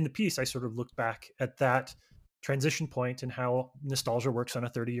 And in the piece, I sort of looked back at that transition point and how nostalgia works on a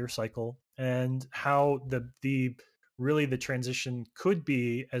 30-year cycle, and how the really the transition could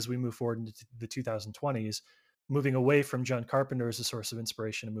be as we move forward into the 2020s, moving away from John Carpenter as a source of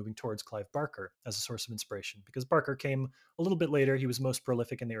inspiration and moving towards Clive Barker as a source of inspiration, because Barker came a little bit later. He was most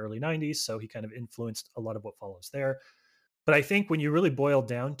prolific in the early 90s, so he kind of influenced a lot of what follows there. But I think when you really boil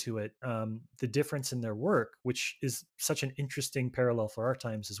down to it, the difference in their work, which is such an interesting parallel for our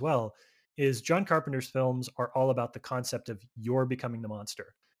times as well, is John Carpenter's films are all about the concept of you're becoming the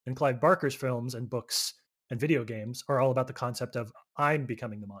monster. And Clive Barker's films and books and video games are all about the concept of I'm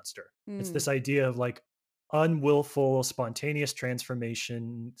becoming the monster. It's this idea of like unwillful, spontaneous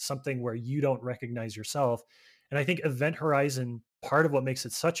transformation, something where you don't recognize yourself. And I think Event Horizon, part of what makes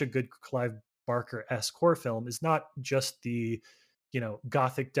it such a good Clive Barker-esque horror film is not just the,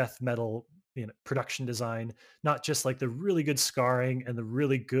 gothic death metal, production design, not just like the really good scarring and the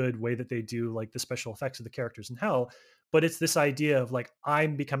really good way that they do like the special effects of the characters in hell, but it's this idea of like,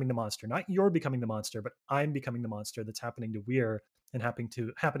 I'm becoming the monster, not you're becoming the monster, but I'm becoming the monster that's happening to Weir and happening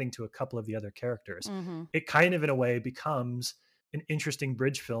to a couple of the other characters. It kind of in a way becomes an interesting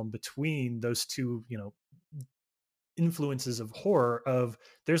bridge film between those two, influences of horror. Of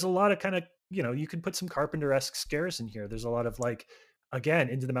there's a lot of kind of, you can put some Carpenter-esque scares in here. There's a lot of like, again,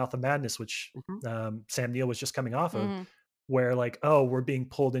 Into the Mouth of Madness, which Sam Neill was just coming off of, where like, oh, we're being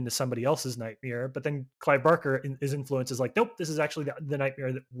pulled into somebody else's nightmare. But then Clive Barker, his influence is like, nope, this is actually the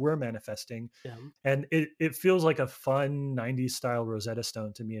nightmare that we're manifesting. Yeah. And it feels like a fun 90s style Rosetta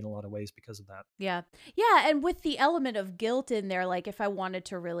Stone to me in a lot of ways because of that. Yeah. Yeah. And with the element of guilt in there, like if I wanted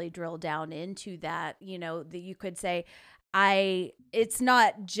to really drill down into that, you could say, it's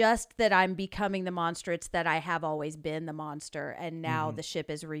not just that I'm becoming the monster, it's that I have always been the monster, and now the ship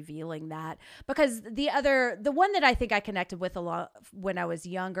is revealing that. Because the one that I think I connected with a lot when I was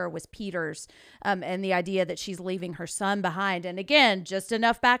younger was Peter's, and the idea that she's leaving her son behind. And again, just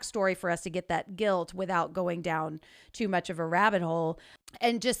enough backstory for us to get that guilt without going down too much of a rabbit hole.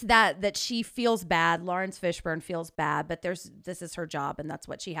 And just that she feels bad. Lawrence Fishburne feels bad, but this is her job and that's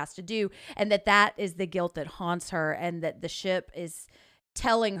what she has to do. And that is the guilt that haunts her, and that the ship is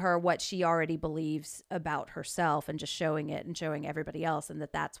telling her what she already believes about herself and just showing it and showing everybody else. And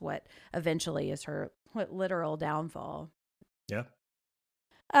that's what eventually is her literal downfall. Yeah.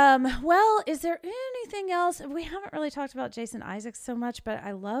 Well, is there anything else? We haven't really talked about Jason Isaacs so much, but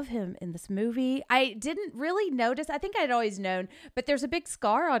I love him in this movie. I didn't really notice. I think I'd always known, but there's a big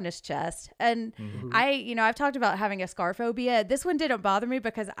scar on his chest. And I've talked about having a scar phobia. This one didn't bother me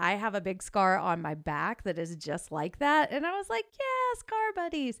because I have a big scar on my back that is just like that. And I was like, yeah, scar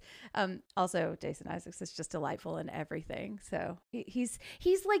buddies. Also, Jason Isaacs is just delightful in everything. So he's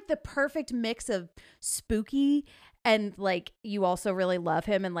like the perfect mix of spooky and like you also really love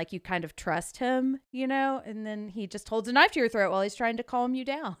him and like you kind of trust him, and then he just holds a knife to your throat while he's trying to calm you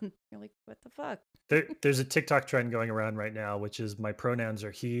down. You're like, what the fuck? There's a TikTok trend going around right now, which is my pronouns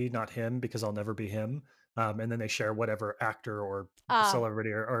are he, not him, because I'll never be him. And then they share whatever actor or celebrity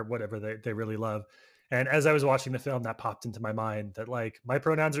or whatever they really love. And as I was watching the film, that popped into my mind that like my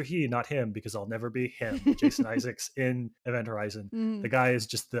pronouns are he, not him, because I'll never be him. Jason Isaacs in Event Horizon. The guy is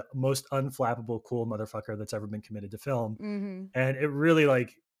just the most unflappable, cool motherfucker that's ever been committed to film. And it really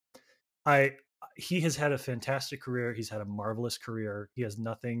like, he has had a fantastic career. He's had a marvelous career. He has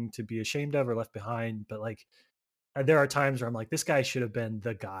nothing to be ashamed of or left behind. But like, there are times where I'm like, this guy should have been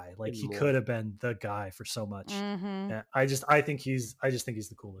the guy. Like he could have been the guy for so much. And I just think he's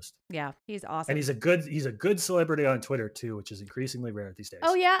the coolest. Yeah, he's awesome. And he's a good celebrity on Twitter too, which is increasingly rare these days.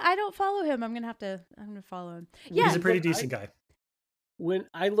 Oh yeah, I don't follow him. I'm gonna follow him. Yeah, he's a pretty decent guy. When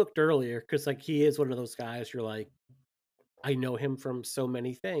I looked earlier, because like he is one of those guys, you're like, I know him from so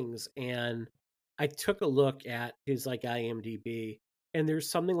many things, and I took a look at his like IMDb, and there's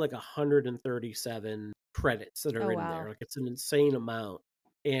something like 137 credits that are in there. Like it's an insane amount,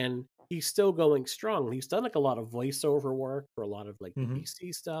 and he's still going strong. He's done like a lot of voiceover work for a lot of like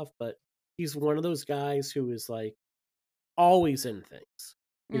BBC stuff, but he's one of those guys who is like always in things,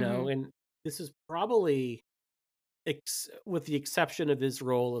 you know. And this is probably with the exception of his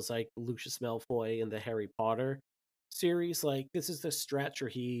role as like Lucius Malfoy in the Harry Potter series, like this is the stretch where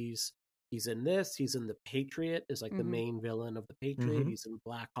he's in this, he's in The Patriot is like the main villain of The Patriot, he's in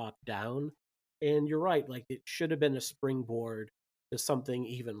Black Hawk Down. And you're right, like it should have been a springboard to something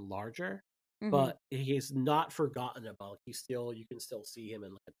even larger, but he's not forgotten about. You can still see him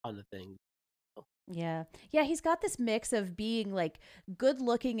in like a ton of things. Yeah. Yeah, he's got this mix of being like good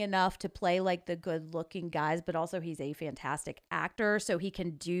looking enough to play like the good looking guys, but also he's a fantastic actor, so he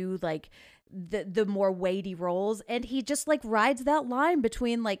can do like the more weighty roles, and he just like rides that line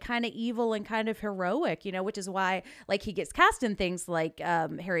between like kind of evil and kind of heroic, which is why like he gets cast in things like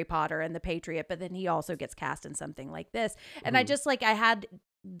Harry Potter and The Patriot, but then he also gets cast in something like this. And I just like I had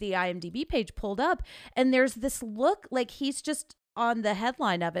the IMDb page pulled up, and there's this look like he's just on the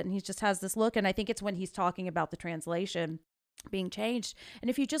headline of it, and he just has this look, and I think it's when he's talking about the translation being changed, and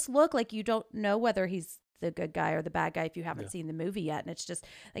if you just look like you don't know whether he's the good guy or the bad guy if you haven't seen the movie yet, and it's just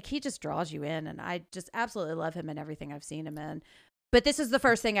like he just draws you in, and I just absolutely love him in everything I've seen him in. But this is the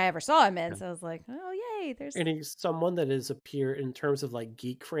first thing I ever saw him in, so I was like, oh yay, and he's someone that has appeared in terms of like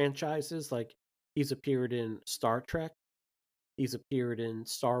geek franchises, like he's appeared in Star Trek, he's appeared in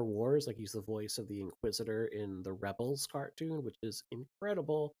Star Wars, like he's the voice of the Inquisitor in the Rebels cartoon, which is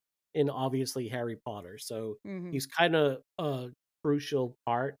incredible, and obviously Harry Potter. So he's kind of a crucial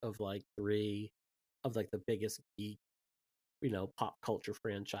part of like three of like the biggest geek, pop culture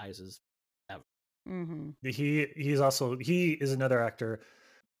franchises ever. He is another actor,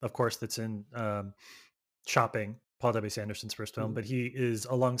 of course, that's in Shopping, Paul W. Sanderson's first film, but he is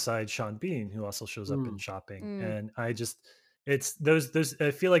alongside Sean Bean, who also shows up in Shopping. And it's those I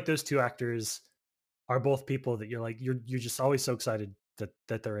feel like those two actors are both people that you're just always so excited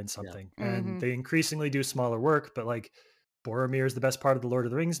that they're in something. And they increasingly do smaller work, but like Boromir is the best part of the Lord of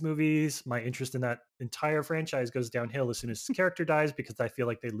the Rings movies. My interest in that entire franchise goes downhill as soon as his character dies, because I feel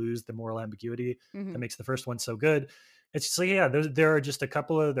like they lose the moral ambiguity that makes the first one so good. It's just like, there are just a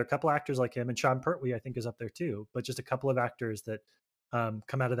couple actors like him, and Sean Pertwee I think is up there too, but just a couple of actors that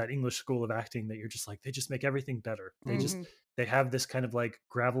come out of that English school of acting that you're just like, they just make everything better. They have this kind of like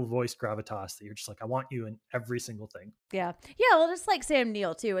gravel voice gravitas that you're just like, I want you in every single thing. Yeah. Well, just like Sam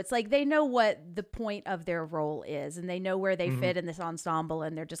Neill too. It's like they know what the point of their role is, and they know where they fit in this ensemble,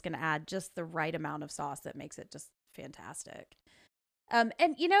 and they're just going to add just the right amount of sauce that makes it just fantastic. And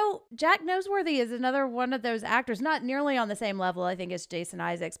Jack Noseworthy is another one of those actors, not nearly on the same level, I think, as Jason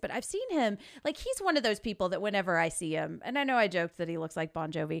Isaacs, but I've seen him, like, he's one of those people that whenever I see him, and I know I joked that he looks like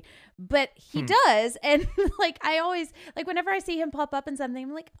Bon Jovi, but he does, and like, I always, like, whenever I see him pop up in something,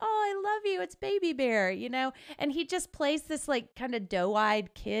 I'm like, oh, I love you, it's Baby Bear, and he just plays this, like, kind of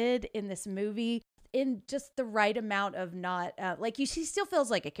doe-eyed kid in this movie in just the right amount of not, he still feels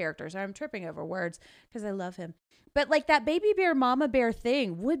like a character, so I'm tripping over words, because I love him. But like that Baby Bear, Mama Bear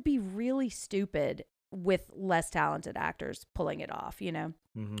thing would be really stupid with less talented actors pulling it off,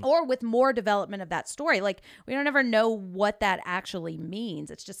 or with more development of that story. Like we don't ever know what that actually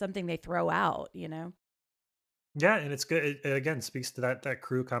means. It's just something they throw out, Yeah, and it's good. It again speaks to that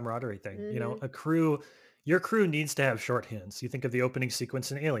crew camaraderie thing. Your crew needs to have shorthands. You think of the opening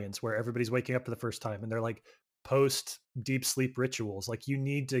sequence in Aliens where everybody's waking up for the first time and they're like post deep sleep rituals. Like you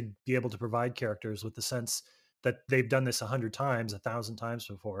need to be able to provide characters with the sense that they've done this 100 times, 1,000 times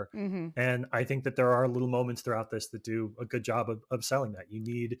before. And I think that there are little moments throughout this that do a good job of selling that. You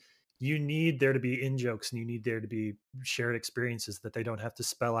need there to be in jokes, and you need there to be shared experiences that they don't have to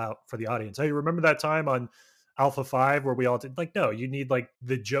spell out for the audience. Hey, remember that time on Alpha 5 where we all did, like, no, you need like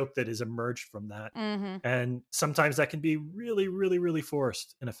the joke that has emerged from that. And sometimes that can be really, really, really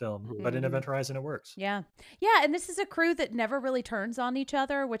forced in a film, but in Event Horizon it works. Yeah. And this is a crew that never really turns on each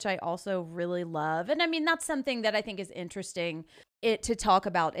other, which I also really love. And I mean, that's something that I think is interesting to talk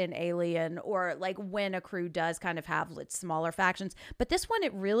about in Alien, or like when a crew does kind of have smaller factions. But this one,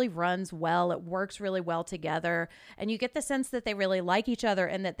 it really runs well. It works really well together. And you get the sense that they really like each other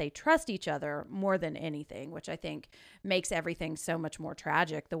and that they trust each other more than anything, which I think makes everything so much more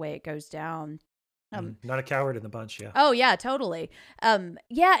tragic the way it goes down. Not a coward in the bunch, yeah. Oh, yeah, totally. And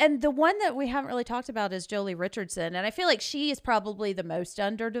the one that we haven't really talked about is Jolie Richardson. And I feel like she is probably the most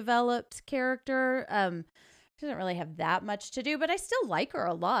underdeveloped character. She doesn't really have that much to do, but I still like her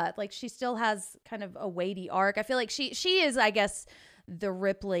a lot. Like she still has kind of a weighty arc. I feel like she is, I guess, the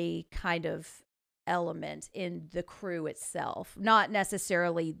Ripley kind of element in the crew itself, not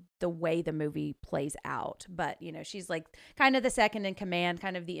necessarily the way the movie plays out, but she's like kind of the second in command,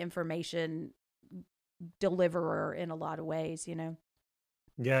 kind of the information deliverer in a lot of ways.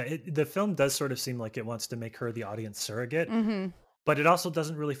 Yeah, the film does sort of seem like it wants to make her the audience surrogate. but it also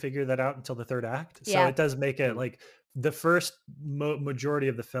doesn't really figure that out until the third act. So Yeah. it does make it like the first majority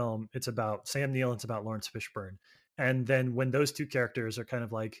of the film, it's about Sam Neill, it's about Lawrence Fishburne. And then when those two characters are kind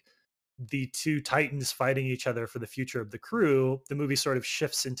of like the two titans fighting each other for the future of the crew, the movie sort of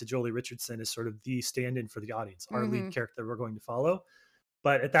shifts into Jolie Richardson as sort of the stand-in for the audience, our lead character we're going to follow.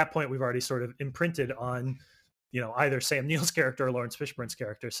 But at that point, we've already sort of imprinted on, either Sam Neill's character or Lawrence Fishburne's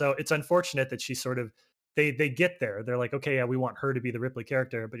character. So it's unfortunate that she sort of they get there. They're like, okay, yeah, we want her to be the Ripley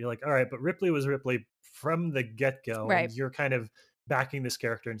character, but you're like, all right, but Ripley was Ripley from the get-go, Right. and you're kind of backing this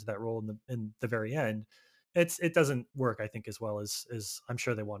character into that role in the very end. It doesn't work, I think, as well as I'm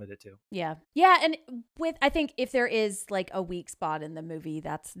sure they wanted it to. Yeah. And I think if there is like a weak spot in the movie,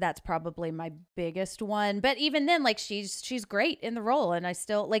 that's probably my biggest one. But even then, like she's great in the role, and I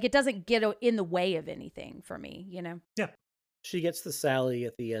still like it doesn't get in the way of anything for me, Yeah. She gets the Sally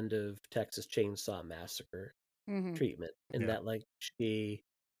at the end of Texas Chainsaw Massacre treatment, and that like she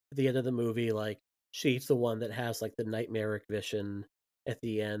at the end of the movie, like she's the one that has like the nightmaric vision at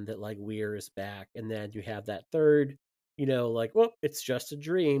the end that like Weir is back, and then you have that third, like, well, it's just a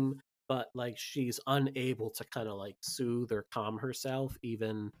dream, but like she's unable to kind of like soothe or calm herself,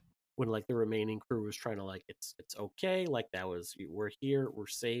 even when like the remaining crew is trying to like it's okay, like we're here, we're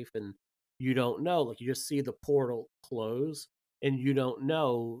safe, and you don't know, like you just see the portal close, and you don't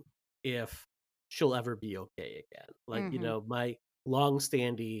know if she'll ever be okay again. Like my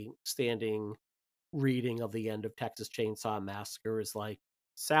standing reading of the end of Texas Chainsaw Massacre is like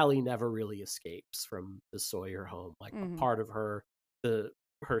Sally never really escapes from the Sawyer home. Like a part of her,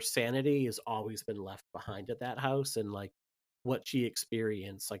 her sanity has always been left behind at that house, and like what she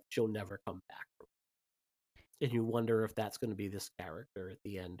experienced, like she'll never come back from. And you wonder if that's going to be this character at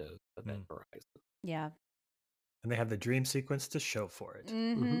the end of Event Horizon. Yeah. And they have the dream sequence to show for it.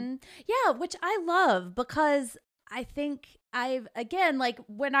 Yeah, which I love, because I think again, like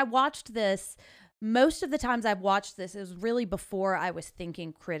when I watched this, most of the times I've watched this, it was really before I was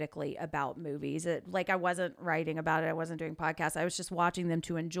thinking critically about movies. Like I wasn't writing about it. I wasn't doing podcasts. I was just watching them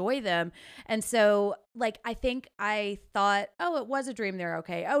to enjoy them. And so like, I think I thought, oh, it was a dream. They're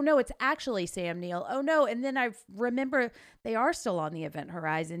okay. Oh no, it's actually Sam Neill. Oh no. And then I remember they are still on the Event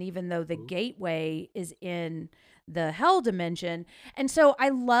Horizon, even though the gateway is in the hell dimension. And so I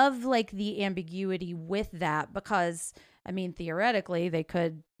love like the ambiguity with that, because I mean, theoretically they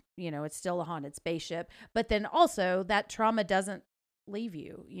could, it's still a haunted spaceship, but then also that trauma doesn't leave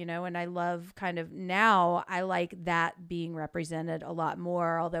you, and I love kind of now I like that being represented a lot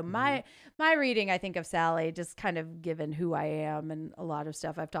more. Although my reading, I think, of Sally, just kind of given who I am and a lot of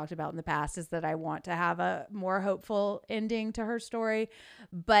stuff I've talked about in the past, is that I want to have a more hopeful ending to her story.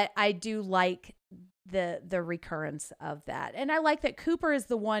 But I do like the recurrence of that. And I like that Cooper is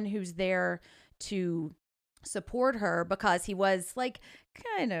the one who's there to support her, because he was like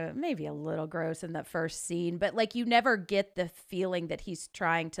kind of maybe a little gross in that first scene, but like you never get the feeling that he's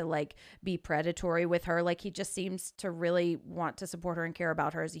trying to like be predatory with her. Like he just seems to really want to support her and care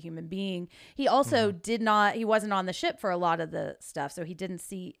about her as a human being. He also he wasn't on the ship for a lot of the stuff, so he didn't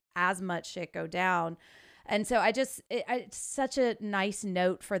see as much shit go down. And so it's such a nice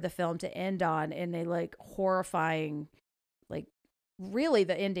note for the film to end on, in a like horrifying, like really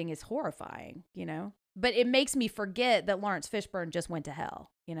the ending is horrifying, but it makes me forget that Lawrence Fishburne just went to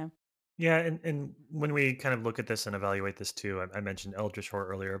hell, Yeah, and when we kind of look at this and evaluate this too, I mentioned Eldritch Horror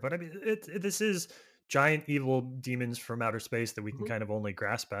earlier, but I mean, this is giant evil demons from outer space that we can kind of only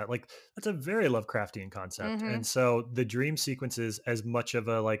grasp at. Like that's a very Lovecraftian concept, and so the dream sequences, as much of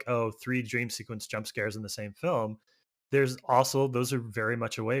a like, oh, 3 dream sequence jump scares in the same film, there's also those are very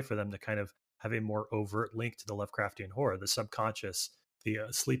much a way for them to kind of have a more overt link to the Lovecraftian horror, the subconscious. The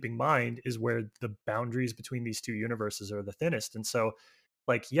sleeping mind is where the boundaries between these two universes are the thinnest. And so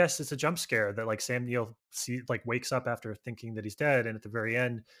like, yes, it's a jump scare that like Sam Neill wakes up after thinking that he's dead. And at the very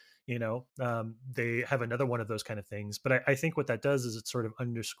end, they have another one of those kind of things. But I think what that does is it sort of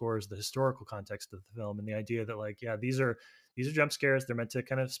underscores the historical context of the film, and the idea that like, yeah, these are jump scares. They're meant to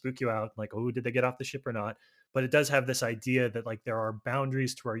kind of spook you out. Like, oh, did they get off the ship or not? But it does have this idea that like there are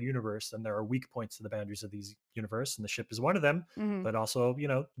boundaries to our universe, and there are weak points to the boundaries of these universe, and the ship is one of them. But also,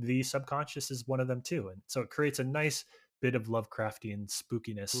 the subconscious is one of them too. And so it creates a nice bit of Lovecraftian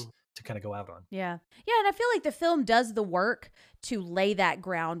spookiness to kind of go out on. Yeah. And I feel like the film does the work to lay that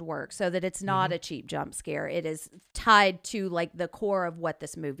groundwork so that it's not a cheap jump scare. It is tied to like the core of what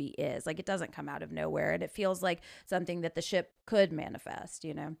this movie is. Like it doesn't come out of nowhere, and it feels like something that the ship could manifest,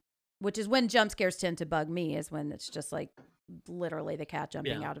 which is when jump scares tend to bug me, is when it's just like literally the cat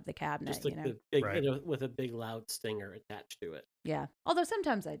jumping out of the cabinet, just like the big, with a big loud stinger attached to it. Yeah. Although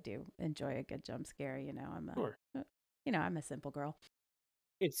sometimes I do enjoy a good jump scare, I'm Sure. I'm a simple girl.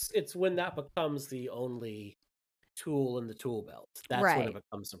 It's when that becomes the only tool in the tool belt. That's when it Right.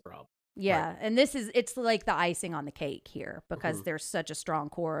 becomes a problem. Yeah, and it's like the icing on the cake here because there's such a strong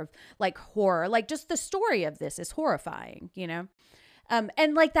core of like horror. Like just the story of this is horrifying.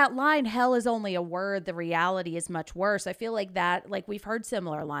 And like that line, hell is only a word, the reality is much worse. I feel like that, like we've heard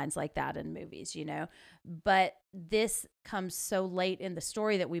similar lines like that in movies, but this comes so late in the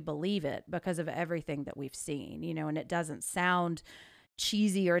story that we believe it because of everything that we've seen, and it doesn't sound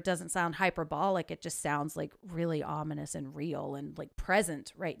cheesy or it doesn't sound hyperbolic. It just sounds like really ominous and real and like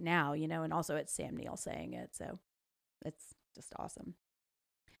present right now, and also it's Sam Neill saying it. So it's just awesome.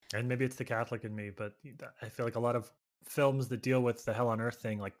 And maybe it's the Catholic in me, but I feel like a lot of films that deal with the hell on earth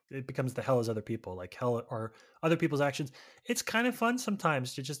thing, like it becomes the hell is other people, like hell are other people's actions. It's kind of fun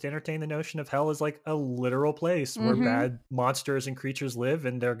sometimes to just entertain the notion of hell as like a literal place where bad monsters and creatures live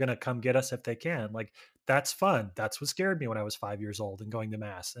and they're going to come get us if they can. Like that's fun. That's what scared me when I was 5 years old and going to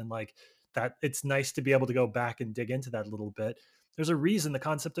mass. And like that, it's nice to be able to go back and dig into that a little bit. There's a reason the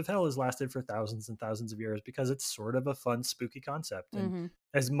concept of hell has lasted for thousands and thousands of years because it's sort of a fun, spooky concept. And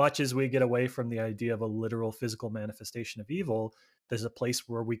as much as we get away from the idea of a literal physical manifestation of evil, there's a place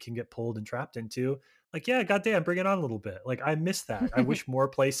where we can get pulled and trapped into. Like, yeah, goddamn, bring it on a little bit. Like, I miss that. I wish more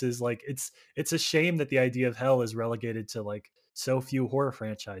places. Like, it's a shame that the idea of hell is relegated to like so few horror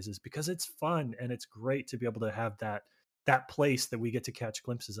franchises because it's fun and it's great to be able to have that place that we get to catch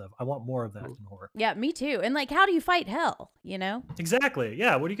glimpses of. I want more of that in horror. Yeah, me too. And like, how do you fight hell? Exactly.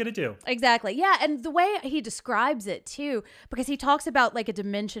 Yeah. What are you going to do? Exactly. Yeah. And the way he describes it too, because he talks about like a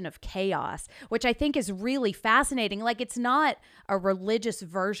dimension of chaos, which I think is really fascinating. Like it's not a religious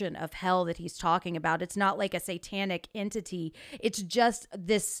version of hell that he's talking about. It's not like a satanic entity. It's just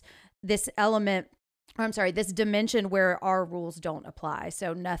this element, or I'm sorry, this dimension where our rules don't apply.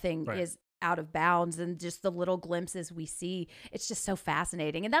 So nothing is out of bounds, and just the little glimpses we see, it's just so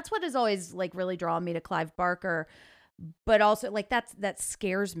fascinating. And that's what has always like really drawn me to Clive Barker, but also like that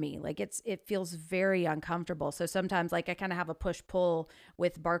scares me. Like it feels very uncomfortable. So sometimes like I kind of have a push-pull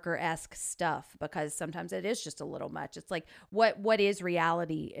with Barker-esque stuff because sometimes it is just a little much. It's like what is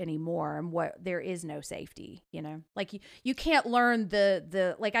reality anymore, and what there is no safety, like you can't learn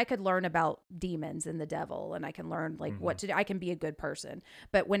the like I could learn about demons and the devil, and I can learn like what to do. I can be a good person,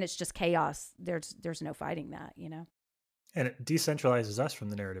 but when it's just chaos, there's no fighting that. And it decentralizes us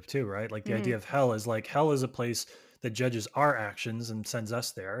from the narrative too, right? Like the idea of hell is a place that judges our actions and sends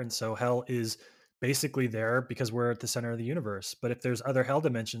us there. And so hell is basically there because we're at the center of the universe. But if there's other hell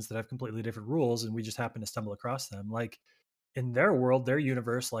dimensions that have completely different rules and we just happen to stumble across them, like in their world, their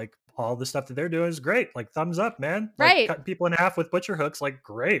universe, like all the stuff that they're doing is great. Like thumbs up, man. Like Right. cutting people in half with butcher hooks, like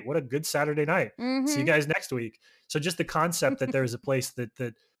great. What a good Saturday night. See you guys next week. So just the concept that there's a place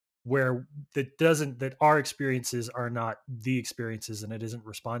that our experiences are not the experiences and it isn't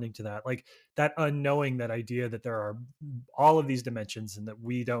responding to that, like that unknowing, that idea that there are all of these dimensions and that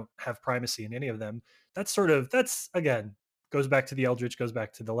we don't have primacy in any of them, that's again goes back to the Eldritch, goes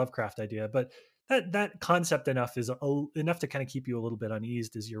back to the Lovecraft idea. But that concept enough enough to kind of keep you a little bit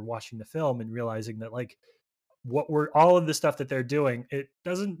uneased as you're watching the film and realizing that like all of the stuff that they're doing, it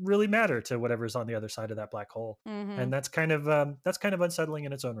doesn't really matter to whatever's on the other side of that black hole. And that's kind of unsettling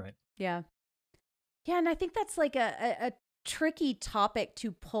in its own right. Yeah. And I think that's like a tricky topic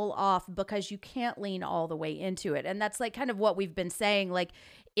to pull off because you can't lean all the way into it. And that's like kind of what we've been saying. Like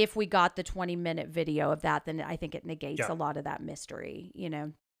if we got the 20-minute video of that, then I think it negates a lot of that mystery,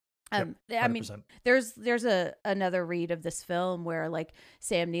 I mean, there's another read of this film where like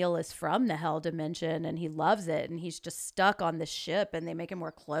Sam Neill is from the hell dimension and he loves it, and he's just stuck on this ship, and they make him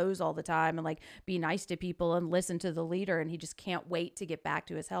wear clothes all the time and like be nice to people and listen to the leader, and he just can't wait to get back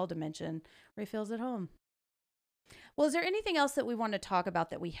to his hell dimension where he feels at home. Well, is there anything else that we want to talk about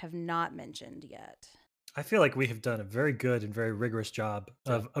that we have not mentioned yet? I feel like we have done a very good and very rigorous job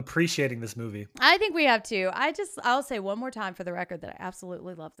of appreciating this movie. I think we have too. I'll say one more time for the record that I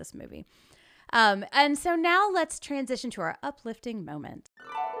absolutely love this movie. And so now let's transition to our uplifting moment.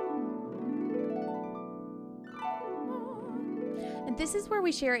 And this is where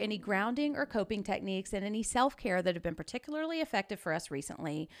we share any grounding or coping techniques and any self-care that have been particularly effective for us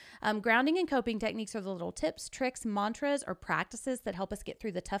recently. Grounding and coping techniques are the little tips, tricks, mantras, or practices that help us get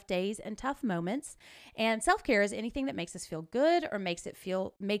through the tough days and tough moments. And self-care is anything that makes us feel good or makes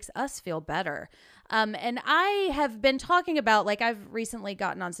us feel better. And I have been talking about, like, I've recently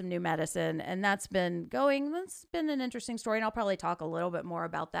gotten on some new medicine, and that's been an interesting story. And I'll probably talk a little bit more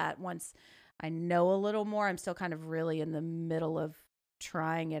about that once I know a little more. I'm still kind of really in the middle of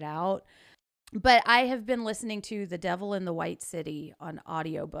trying it out. But I have been listening to The Devil in the White City on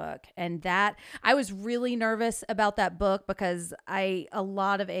audiobook, and that I was really nervous about that book because a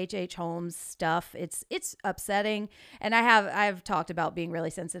lot of H.H. Holmes stuff, it's upsetting, and I've talked about being really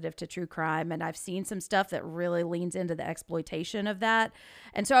sensitive to true crime, and I've seen some stuff that really leans into the exploitation of that.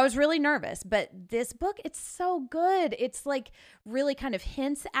 And so I was really nervous, but this book, it's so good. It's like really kind of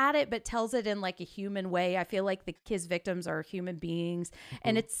hints at it, but tells it in like a human way. I feel like his victims are human beings.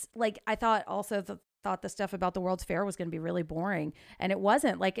 And it's like, I thought thought the stuff about the World's Fair was going to be really boring, and it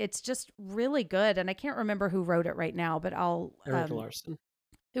wasn't. Like, it's just really good. And I can't remember who wrote it right now, but Eric Larson.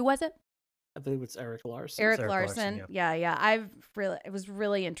 Who was it? I believe it's Eric Larson. Eric Eric Larson. Larson, Yeah. I was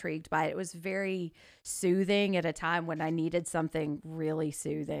really intrigued by it. It was very soothing at a time when I needed something really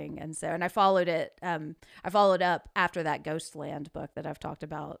soothing. And I followed it. I followed up after that Ghostland book that I've talked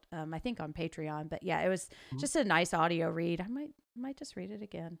about, I think on Patreon. But yeah, it was just a nice audio read. I might just read it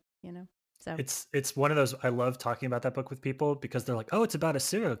again, So It's one of those, I love talking about that book with people because they're like, oh, it's about a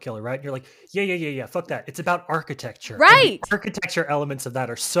serial killer, right? And you're like, yeah, fuck that. It's about architecture. And Right. the architecture elements of that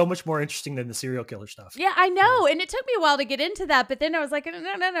are so much more interesting than the serial killer stuff. yeah, I know. And it took me a while to get into that, but then I was like,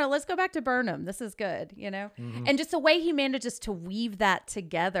 no, let's go back to Burnham. This is good, Mhm. And just the way he manages to weave that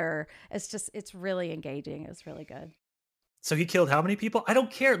together, it's really engaging. It was really good. So he killed how many people? I don't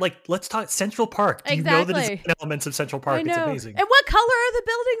care. Like, let's talk Central Park. Do you know the Exactly. design elements of Central Park? I know. It's amazing. And what color are the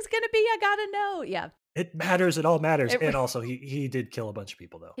buildings going to be? I got to know. Yeah, It matters. It all matters. It- And also, he did kill a bunch of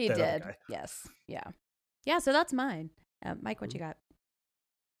people, though. he that other did. guy. Yes. Yeah. Yeah. So that's mine. Mike, what you got?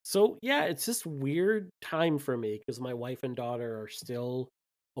 So yeah, it's this weird time for me because my wife and daughter are still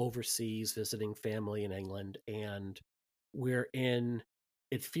overseas visiting family in England, and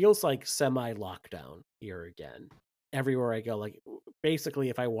it feels like semi-lockdown here again. Everywhere I go, like basically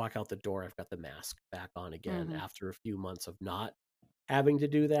if I walk out the door, I've got the mask back on again Mhm. after a few months of not having to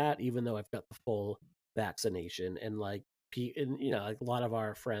do that, even though I've got the full vaccination. And like, like a lot of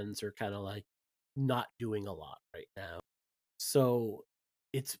our friends are kind of like not doing a lot right now. So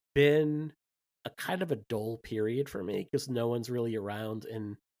it's been a kind of a dull period for me because no one's really around.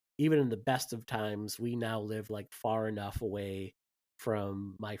 And even in the best of times, we now live like far enough away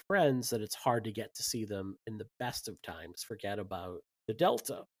from my friends that it's hard to get to see them in the best of times. Forget about the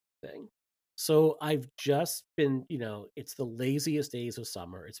Delta thing. So I've just been, it's the laziest days of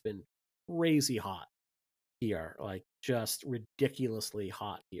summer. It's been crazy hot here, like just ridiculously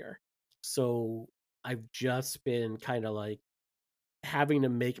hot here. So I've just been kind of like having to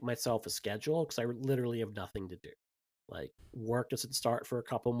make myself a schedule because I literally have nothing to do. Like, work doesn't start for a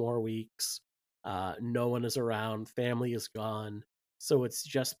couple more weeks. No one is around. Family is gone. So it's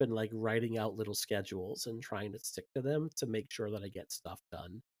just been like writing out little schedules and trying to stick to them to make sure that I get stuff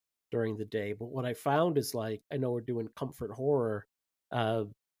done during the day. But what I found is, like, I know we're doing comfort horror. I've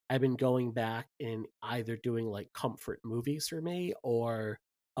been going back and either doing like comfort movies for me or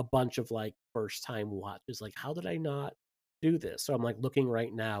a bunch of like first time watches. Like, how did I not do this? So I'm like looking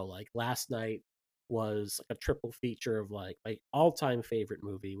right now. Like, last night was like a triple feature of like my all-time favorite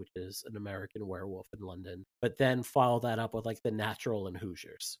movie, which is An American Werewolf in London, but then follow that up with like The Natural and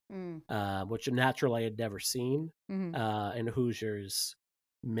Hoosiers, which A Natural I had never seen, and Hoosiers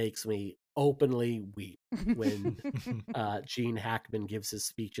makes me openly weep when Gene Hackman gives his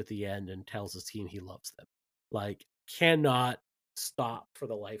speech at the end and tells his team he loves them. Like, cannot stop for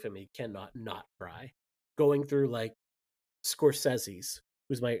the life of me, cannot not cry. Going through like Scorsese's,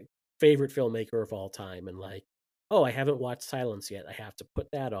 who's my favorite filmmaker of all time, and like, oh, I haven't watched Silence yet, I have to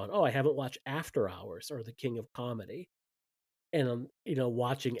put that on. Oh, I haven't watched After Hours or The King of Comedy, and I'm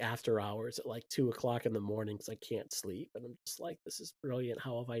watching After Hours at like 2:00 in the morning because I can't sleep, and I'm just like, this is brilliant.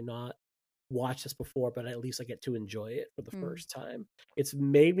 How have I not watched this before? But at least I get to enjoy it for the first time. It's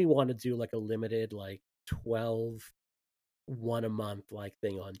made me want to do like a limited like 12 one a month like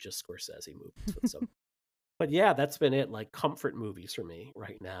thing on just Scorsese movies with some. But yeah, that's been it. Like, comfort movies for me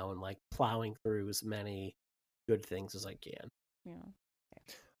right now, and like plowing through as many good things as I can.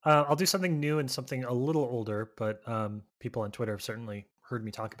 Yeah. I'll do something new and something a little older, but people on Twitter have certainly heard me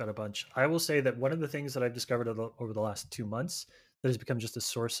talk about a bunch. I will say that one of the things that I've discovered over the last 2 months that has become just a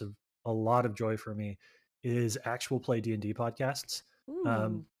source of a lot of joy for me is actual play D&D podcasts.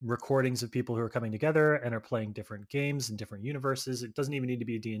 Recordings of people who are coming together and are playing different games in different universes. It doesn't even need to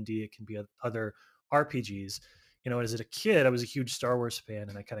be D&D. It can be other RPGs. As a kid, I was a huge Star Wars fan,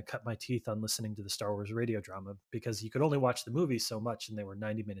 and I kind of cut my teeth on listening to the Star Wars radio drama because you could only watch the movies so much, and they were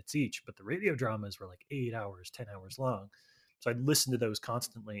 90 minutes each, but the radio dramas were like 8 hours, 10 hours long. So I'd listen to those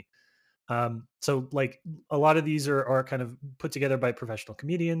constantly. So like a lot of these are kind of put together by professional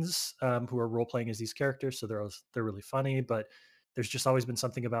comedians who are role playing as these characters. So they're really funny, but there's just always been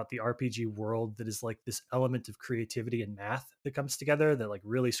something about the RPG world that is like this element of creativity and math that comes together that like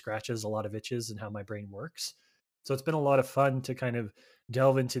really scratches a lot of itches in how my brain works. So it's been a lot of fun to kind of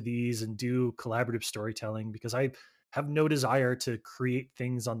delve into these and do collaborative storytelling, because I have no desire to create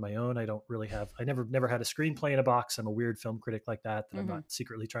things on my own. I never had a screenplay in a box. I'm a weird film critic like that I'm not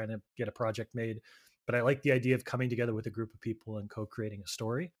secretly trying to get a project made, but I like the idea of coming together with a group of people and co-creating a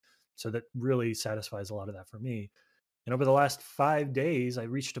story. So that really satisfies a lot of that for me. And over the last 5 days, I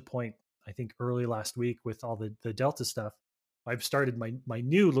reached a point, I think early last week, with all the Delta stuff. I've started my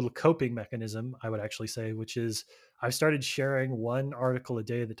new little coping mechanism, I would actually say, which is I've started sharing one article a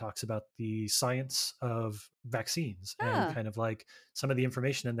day that talks about the science of vaccines and kind of like some of the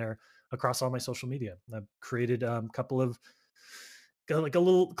information in there across all my social media. I've created a couple of like a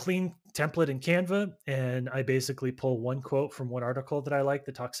little clean template in Canva, and I basically pull one quote from one article that I like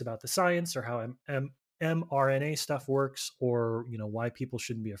that talks about the science or how mRNA stuff works, or why people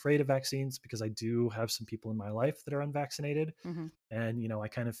shouldn't be afraid of vaccines, because I do have some people in my life that are unvaccinated. And I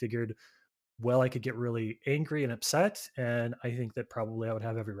kind of figured, well, I could get really angry and upset, and I think that probably I would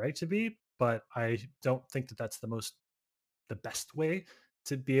have every right to be, but I don't think that that's the best way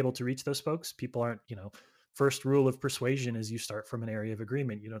to be able to reach those folks. People aren't, first rule of persuasion is you start from an area of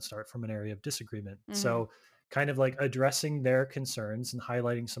agreement, you don't start from an area of disagreement. So kind of like addressing their concerns and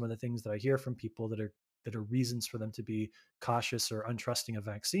highlighting some of the things that I hear from people that are reasons for them to be cautious or untrusting of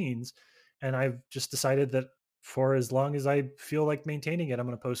vaccines. And I've just decided that for as long as I feel like maintaining it, I'm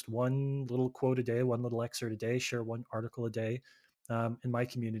going to post one little quote a day, one little excerpt a day, share one article a day in my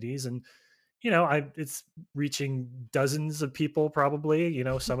communities. And it's reaching dozens of people probably.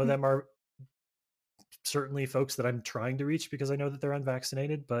 Some of them are certainly folks that I'm trying to reach because I know that they're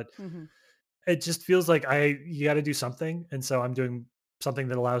unvaccinated, but it just feels like you got to do something. And so I'm doing something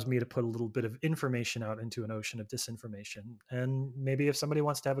that allows me to put a little bit of information out into an ocean of disinformation. And maybe if somebody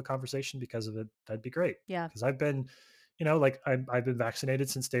wants to have a conversation because of it, that'd be great. Yeah. Because I've been, I've been vaccinated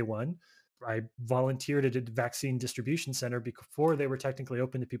since day one. I volunteered at a vaccine distribution center before they were technically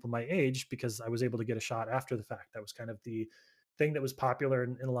open to people my age, because I was able to get a shot after the fact. That was kind of the thing that was popular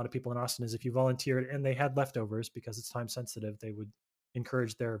in a lot of people in Austin, is if you volunteered and they had leftovers, because it's time sensitive, they would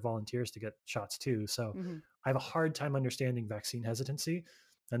encourage their volunteers to get shots too. So I have a hard time understanding vaccine hesitancy.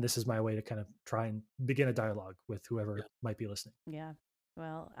 And this is my way to kind of try and begin a dialogue with whoever might be listening. Yeah.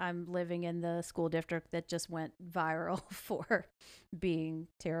 Well, I'm living in the school district that just went viral for being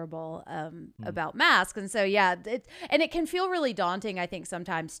terrible about masks. And so, yeah, it can feel really daunting, I think,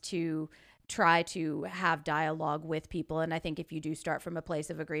 sometimes to try to have dialogue with people. And I think if you do start from a place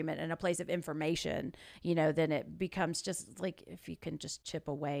of agreement and a place of information, then it becomes just like, if you can just chip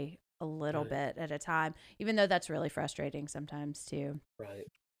away a little bit at a time, even though that's really frustrating sometimes too. Right.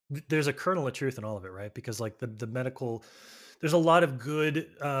 There's a kernel of truth in all of it, right? Because like the medical, there's a lot of good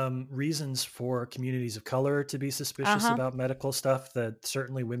reasons for communities of color to be suspicious about medical stuff, that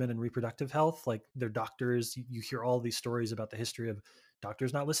certainly women in reproductive health, like their doctors, you hear all these stories about the history of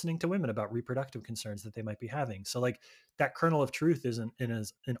doctors not listening to women about reproductive concerns that they might be having. So like that kernel of truth is in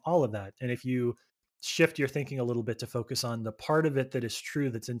all of that. And if you shift your thinking a little bit to focus on the part of it that is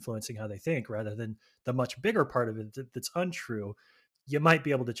true, that's influencing how they think, rather than the much bigger part of it that's untrue, you might be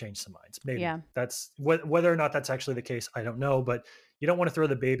able to change some minds. Maybe that's whether or not that's actually the case, I don't know, but you don't want to throw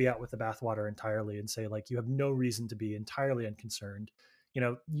the baby out with the bathwater entirely and say like, you have no reason to be entirely unconcerned.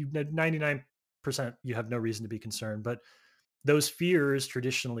 You 99%, you have no reason to be concerned, but those fears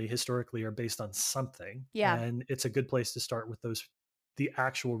traditionally, historically, are based on something. Yeah. And it's a good place to start with the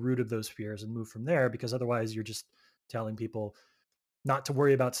actual root of those fears and move from there, because otherwise you're just telling people not to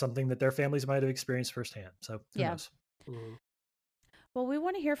worry about something that their families might have experienced firsthand. So who knows? Well, we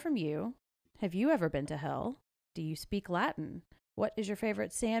want to hear from you. Have you ever been to hell? Do you speak Latin? What is your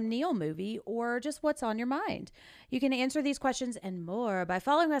favorite Sam Neill movie, or just what's on your mind? You can answer these questions and more by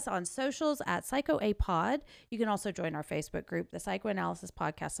following us on socials at PsychoAPod. You can also join our Facebook group, the Psychoanalysis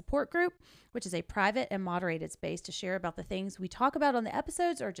Podcast Support Group, which is a private and moderated space to share about the things we talk about on the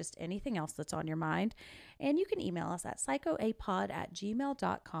episodes or just anything else that's on your mind. And you can email us at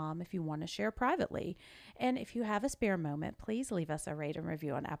psychoapod@gmail.com if you want to share privately. And if you have a spare moment, please leave us a rate and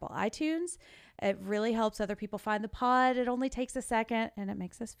review on Apple iTunes. It really helps other people find the pod. It only takes a second and it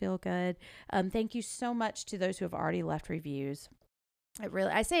makes us feel good. Thank you so much to those who have already left reviews.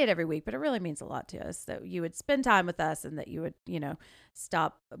 I say it every week, but it really means a lot to us that you would spend time with us and that you would,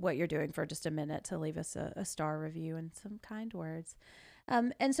 stop what you're doing for just a minute to leave us a star review and some kind words.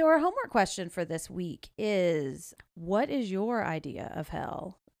 And so our homework question for this week is, what is your idea of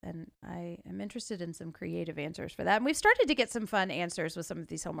hell? And I am interested in some creative answers for that. And we've started to get some fun answers with some of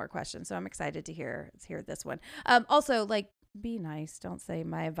these homework questions. So I'm excited to hear this one. Also, like, be nice. Don't say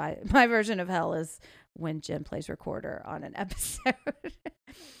my version of hell is when Jen plays recorder on an episode.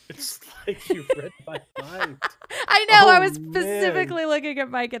 It's like you read my mind. I know. I Oh, was man. specifically looking at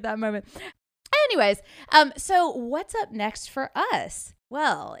Mike at that moment. Anyways, so what's up next for us?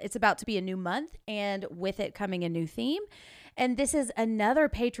 Well, it's about to be a new month, and with it coming a new theme. And this is another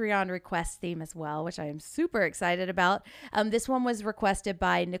Patreon request theme as well, which I am super excited about. This one was requested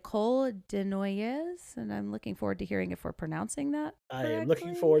by Nicole Denoyes, and I'm looking forward to hearing if we're pronouncing that I am looking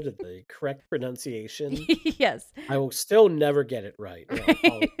correctly. forward to the correct pronunciation. Yes. I will still never get it right. And I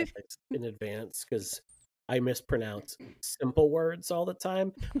apologize in advance because I mispronounce simple words all the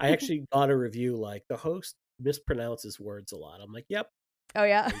time. I actually got a review like the host mispronounces words a lot. I'm like, yep. Oh,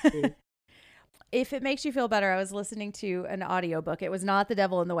 yeah. me too. If it makes you feel better, I was listening to an audiobook. It was not The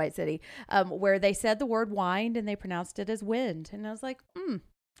Devil in the White City, where they said the word wind and they pronounced it as wind. And I was like,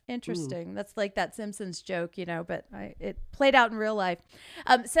 interesting. That's like that Simpsons joke, but it played out in real life.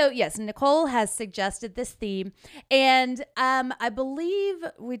 So yes, Nicole has suggested this theme, and I believe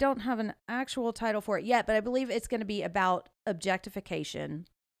we don't have an actual title for it yet, but I believe it's going to be about objectification.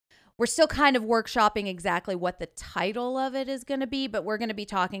 We're still kind of workshopping exactly what the title of it is going to be, but we're going to be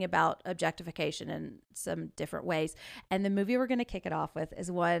talking about objectification in some different ways. And the movie we're going to kick it off with is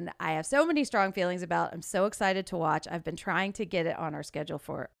one I have so many strong feelings about. I'm so excited to watch. I've been trying to get it on our schedule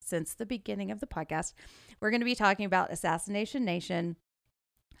since the beginning of the podcast. We're going to be talking about Assassination Nation.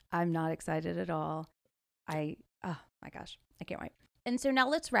 I'm not excited at all. Oh my gosh, I can't wait. And so now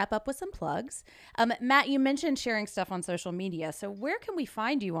let's wrap up with some plugs. Matt, you mentioned sharing stuff on social media. So where can we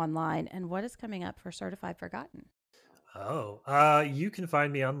find you online, and what is coming up for Certified Forgotten? You can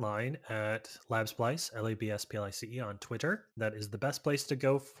find me online at Labsplice, LABSPLICE on Twitter. That is the best place to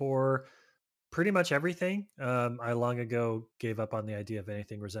go for pretty much everything. I long ago gave up on the idea of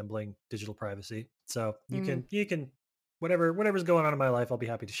anything resembling digital privacy. So you can whatever's going on in my life, I'll be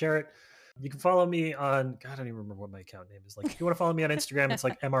happy to share it. You can follow me on, God, I don't even remember what my account name is. Like, if you want to follow me on Instagram, it's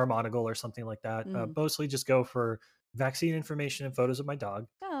like MR Monagle or something like that. Mostly just go for vaccine information and photos of my dog.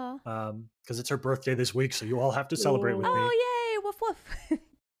 Oh. Because it's her birthday this week, so you all have to celebrate with me. Oh, yay. Woof, woof.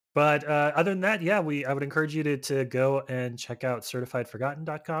 But other than that, I would encourage you to go and check out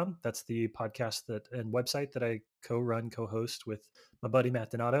certifiedforgotten.com. That's the podcast and website that I co-host with my buddy Matt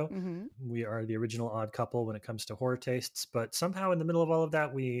Donato. Mm-hmm. We are the original odd couple when it comes to horror tastes, but somehow in the middle of all of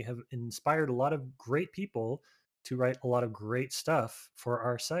that, we have inspired a lot of great people to write a lot of great stuff for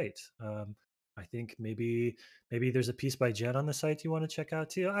our site. I think maybe there's a piece by Jen on the site you want to check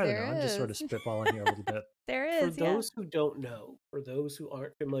out too. I don't know. I'm just sort of spitballing here a little bit. There For is. those who don't know, for those who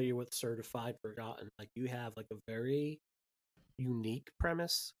aren't familiar with Certified Forgotten, like you have like a very unique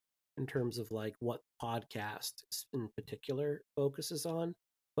premise in terms of like what podcast in particular focuses on.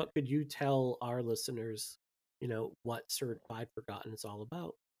 But could you tell our listeners, what Certified Forgotten is all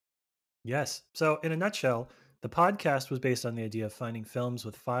about? Yes. So in a nutshell, the podcast was based on the idea of finding films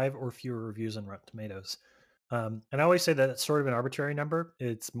with 5 or fewer reviews on Rotten Tomatoes. And I always say that it's sort of an arbitrary number.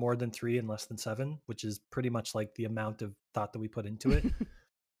 It's more than 3 and less than 7, which is pretty much like the amount of thought that we put into it.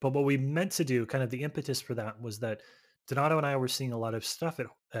 But what we meant to do, kind of the impetus for that, was that Donato and I were seeing a lot of stuff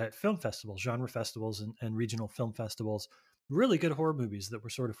at film festivals, genre festivals, and regional film festivals, really good horror movies that were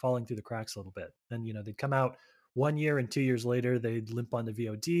sort of falling through the cracks a little bit. And, they'd come out 1 year and 2 years later, they'd limp onto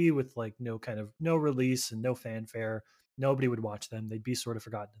VOD with like no release and no fanfare. Nobody would watch them. They'd be sort of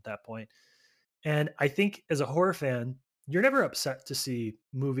forgotten at that point. And I think as a horror fan, you're never upset to see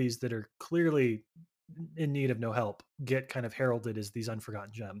movies that are clearly in need of no help get kind of heralded as these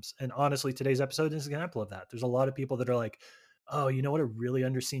unforgotten gems. And honestly, today's episode is an example of that. There's a lot of people that are like, oh, you know what a really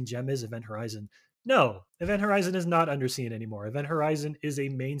underseen gem is? Event Horizon. No, Event Horizon is not underseen anymore. Event Horizon is a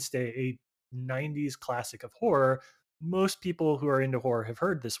mainstay, a 90s classic of horror. Most people who are into horror have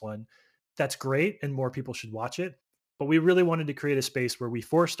heard this one. That's great, and more people should watch it. But we really wanted to create a space where we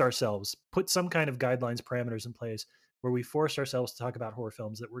forced ourselves, put some kind of guidelines, parameters in place, where we forced ourselves to talk about horror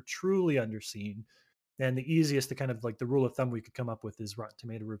films that were truly underseen. And the easiest to kind of like the rule of thumb we could come up with is Rotten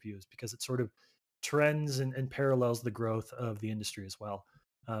Tomato reviews, because it sort of trends and parallels the growth of the industry as well.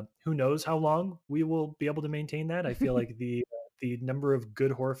 Who knows how long we will be able to maintain that? I feel like the number of good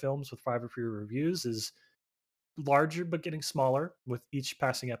horror films with 5 or fewer reviews is larger, but getting smaller with each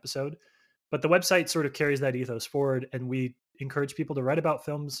passing episode. But the website sort of carries that ethos forward, and we encourage people to write about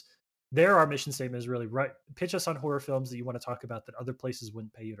films. Our mission statement is really pitch us on horror films that you want to talk about that other places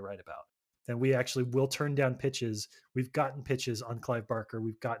wouldn't pay you to write about. And we actually will turn down pitches. We've gotten pitches on Clive Barker.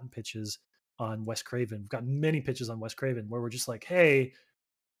 We've gotten pitches on Wes Craven. We've gotten many pitches on Wes Craven where we're just like, hey,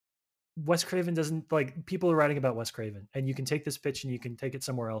 Wes Craven doesn't, like, people are writing about Wes Craven, and you can take this pitch and you can take it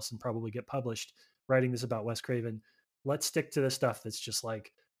somewhere else and probably get published writing this about Wes Craven. let's stick to the stuff that's just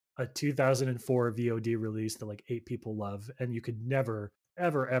like a 2004 VOD release that like 8 people love, and you could never,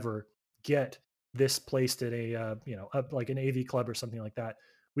 ever, ever get this placed at a like an AV club or something like that.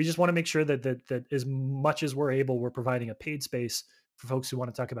 We just want to make sure that as much as we're able, we're providing a paid space for folks who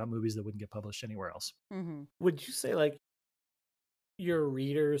want to talk about movies that wouldn't get published anywhere else. Mm-hmm. Would you say like your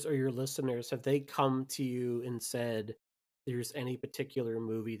readers or your listeners, have they come to you and said there's any particular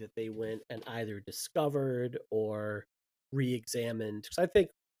movie that they went and either discovered or re-examined? Because I think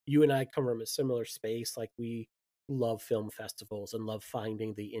you and I come from a similar space. Like, we love film festivals and love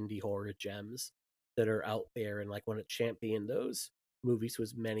finding the indie horror gems that are out there and like want to champion those movies to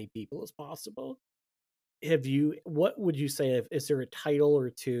as many people as possible. What would you say, is there a title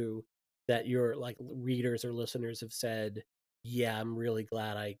or two that your like readers or listeners have said, yeah, I'm really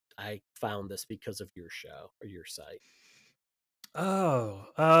glad I found this because of your show or your site?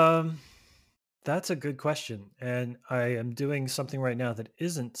 Oh, that's a good question. And I am doing something right now that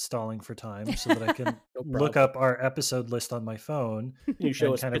isn't stalling for time so that I can No look problem. up our episode list on my phone. Can you show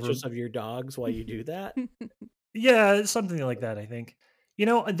and us kind of pictures of your dogs while you do that? Yeah, something like that, I think.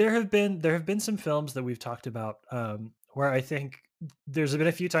 There have been some films that we've talked about where I think there's been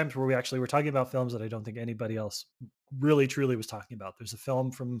a few times where we actually were talking about films that I don't think anybody else really truly was talking about. There's a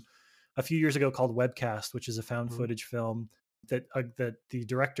film from a few years ago called Webcast, which is a found Mhm. footage film that the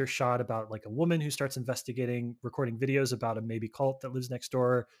director shot about like a woman who starts investigating, recording videos about a maybe cult that lives next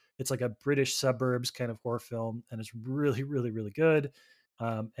door. It's like a British suburbs kind of horror film, and it's really, really, really good.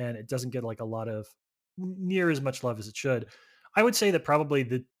 And it doesn't get like a lot of near as much love as it should. I would say that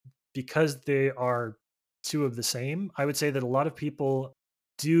probably because they are two of the same, I would say that a lot of people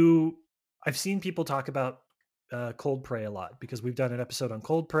do. I've seen people talk about Cold Prey a lot because we've done an episode on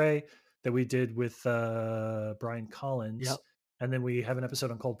Cold Prey that we did with Brian Collins, Yep. and then we have an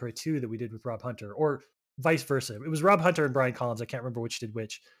episode on Cold Prey 2 that we did with Rob Hunter, or vice versa. It was Rob Hunter and Brian Collins. I can't remember which did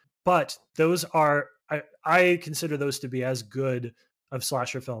which, but those are I consider those to be as good of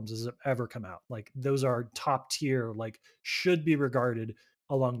slasher films as have ever come out. Like, those are top tier, like should be regarded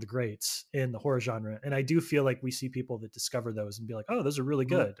along the greats in the horror genre. And I do feel like we see people that discover those and be like, oh, those are really Mhm.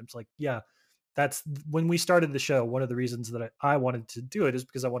 good. It's like, yeah, that's when we started the show. One of the reasons that I wanted to do it is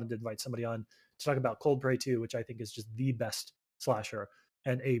because I wanted to invite somebody on to talk about Cold Prey 2, which I think is just the best slasher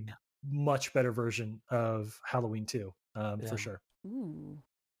and a Yeah. much better version of Halloween 2, Yeah. for sure. Ooh,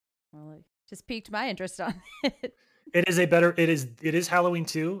 well, it just piqued my interest on it. It is Halloween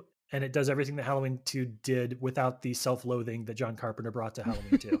 2, and it does everything that Halloween 2 did without the self-loathing that John Carpenter brought to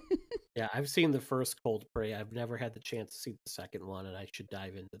Halloween 2. Yeah, I've seen the first Cold Prey. I've never had the chance to see the second one, and I should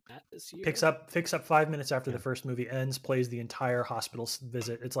dive into that this year. Picks up 5 minutes after Yeah. the first movie ends, plays the entire hospital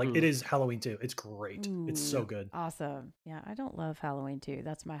visit. It's like, Mm. it is Halloween 2. It's great. It's so Ooh, good. Awesome. Yeah, I don't love Halloween too.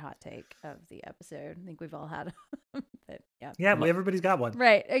 That's my hot take of the episode. I think we've all had them, but yeah. Yeah, My- everybody's got one.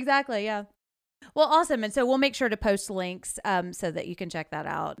 Right, exactly. Yeah. Well, awesome. And so we'll make sure to post links so that you can check that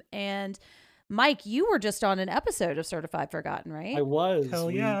out. And Mike, you were just on an episode of Certified Forgotten, right? I was. Hell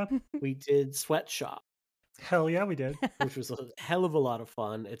yeah. We did Sweatshop, Hell yeah, we did. which was a hell of a lot of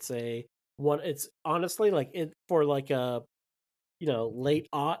fun. It's honestly like it for like a late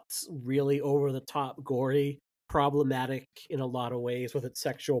aughts, really over the top, gory, problematic in a lot of ways with its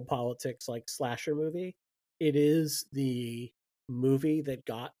sexual politics, like slasher movie. It is the movie that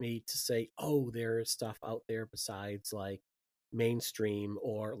got me to say, oh, there is stuff out there besides like mainstream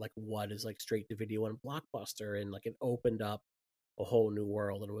or like what is like straight to video and Blockbuster, and like it opened up a whole new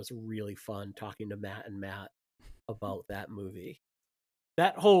world, and it was really fun talking to Matt about that movie.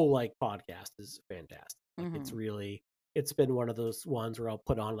 That whole like podcast is fantastic. Like, it's been one of those ones where I'll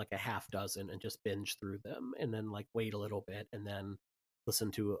put on like a half dozen and just binge through them, and then like wait a little bit and then listen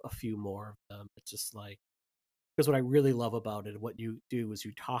to a few more of them. It's just like, because what I really love about it, what you do is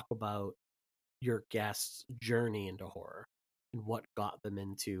you talk about your guest's journey into horror and what got them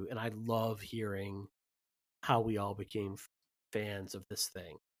into, and I love hearing how we all became fans of this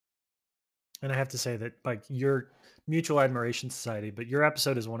thing. And I have to say that, like, your Mutual Admiration Society, but your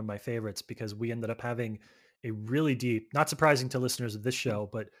episode is one of my favorites because we ended up having a really deep, not surprising to listeners of this show,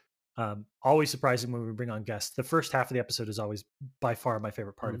 but always surprising when we bring on guests. The first half of the episode is always by far my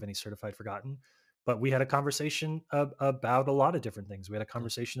favorite part of any Certified Forgotten. But we had a conversation about a lot of different things. We had a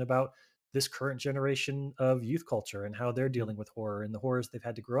conversation about this current generation of youth culture and how they're dealing with horror and the horrors they've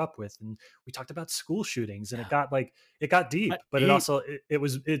had to grow up with. And we talked about school shootings, and it got deep, but it also,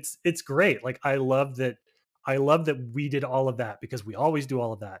 it's great. Like, I love that we did all of that because we always do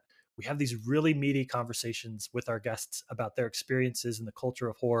all of that. We have these really meaty conversations with our guests about their experiences in the culture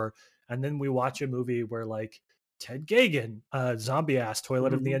of horror. And then we watch a movie where, like, Ted Gagan, zombie ass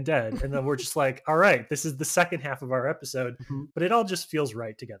toilet of the undead. And then we're just like, all right, this is the second half of our episode, but it all just feels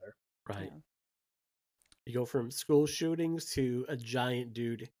right together. Right. Yeah. You go from school shootings to a giant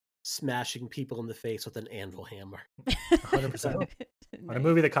dude smashing people in the face with an anvil hammer. 100%. On a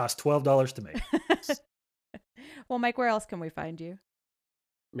movie that cost $12 to make. Well, Mike, where else can we find you?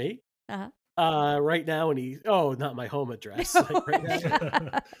 Me? Uh-huh. Right now, not my home address. Like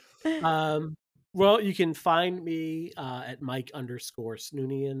right now. Well, you can find me at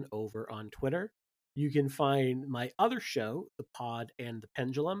Mike_Snoonian over on Twitter. You can find my other show, The Pod and the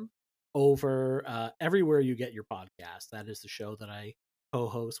Pendulum, over everywhere you get your podcast. That is the show that I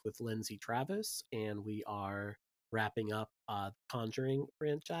co-host with Lindsay Travis, and we are wrapping up the Conjuring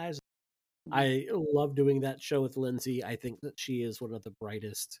franchise. I love doing that show with Lindsay. I think that she is one of the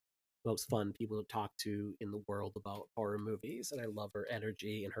brightest, most fun people to talk to in the world about horror movies, and I love her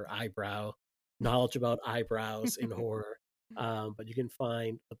energy and her knowledge about eyebrows in horror. But you can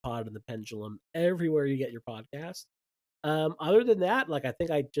find The Pod and the Pendulum everywhere you get your podcast. Other than that, like, I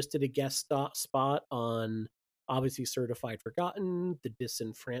think I just did a guest spot on obviously Certified Forgotten, the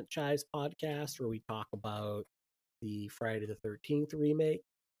Disenfranchised podcast, where we talk about the Friday the 13th remake,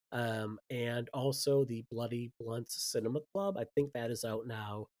 and also the Bloody Blunts Cinema Club. I think that is out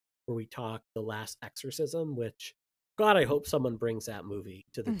now, where we talk The Last Exorcism, which, God, I hope someone brings that movie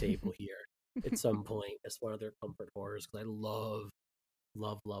to the table here at some point as one of their comfort horrors, because I love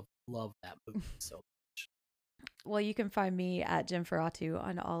that movie so much. Well, you can find me at Jim Ferratu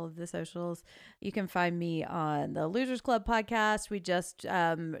on all of the socials. You can find me on the Losers Club podcast. We just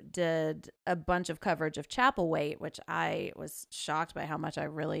did a bunch of coverage of Chapelwaite, which I was shocked by how much I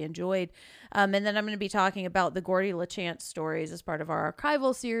really enjoyed. And then I'm going to be talking about the Gordy LeChance stories as part of our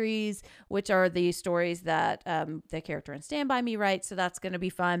archival series, which are the stories that the character in Stand By Me writes. So that's going to be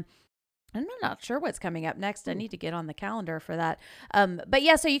fun. I'm not sure what's coming up next. I need to get on the calendar for that. But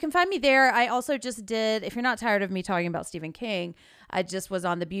yeah, so you can find me there. I also just did, if you're not tired of me talking about Stephen King, I just was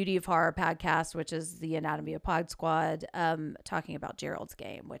on the Beauty of Horror podcast, which is the Anatomy of Pod Squad, talking about Gerald's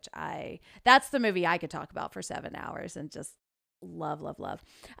Game, that's the movie I could talk about for 7 hours and just love.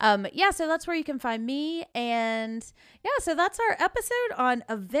 Yeah, so that's where you can find me. And yeah, so that's our episode on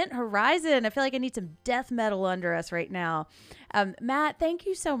Event Horizon. I feel like I need some death metal under us right now. Matt, thank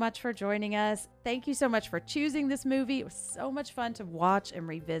you so much for joining us. Thank you so much for choosing this movie. It was so much fun to watch and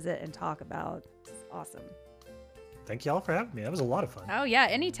revisit and talk about. It's awesome. Thank y'all for having me. That was a lot of fun. Oh yeah,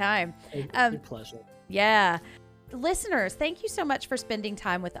 anytime. Your pleasure. Yeah. Listeners, thank you so much for spending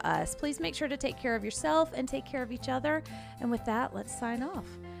time with us. Please make sure to take care of yourself and take care of each other. And with that, let's sign off.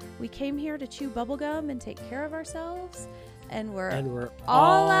 We came here to chew bubblegum and take care of ourselves. And we're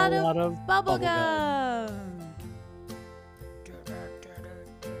all out of bubblegum.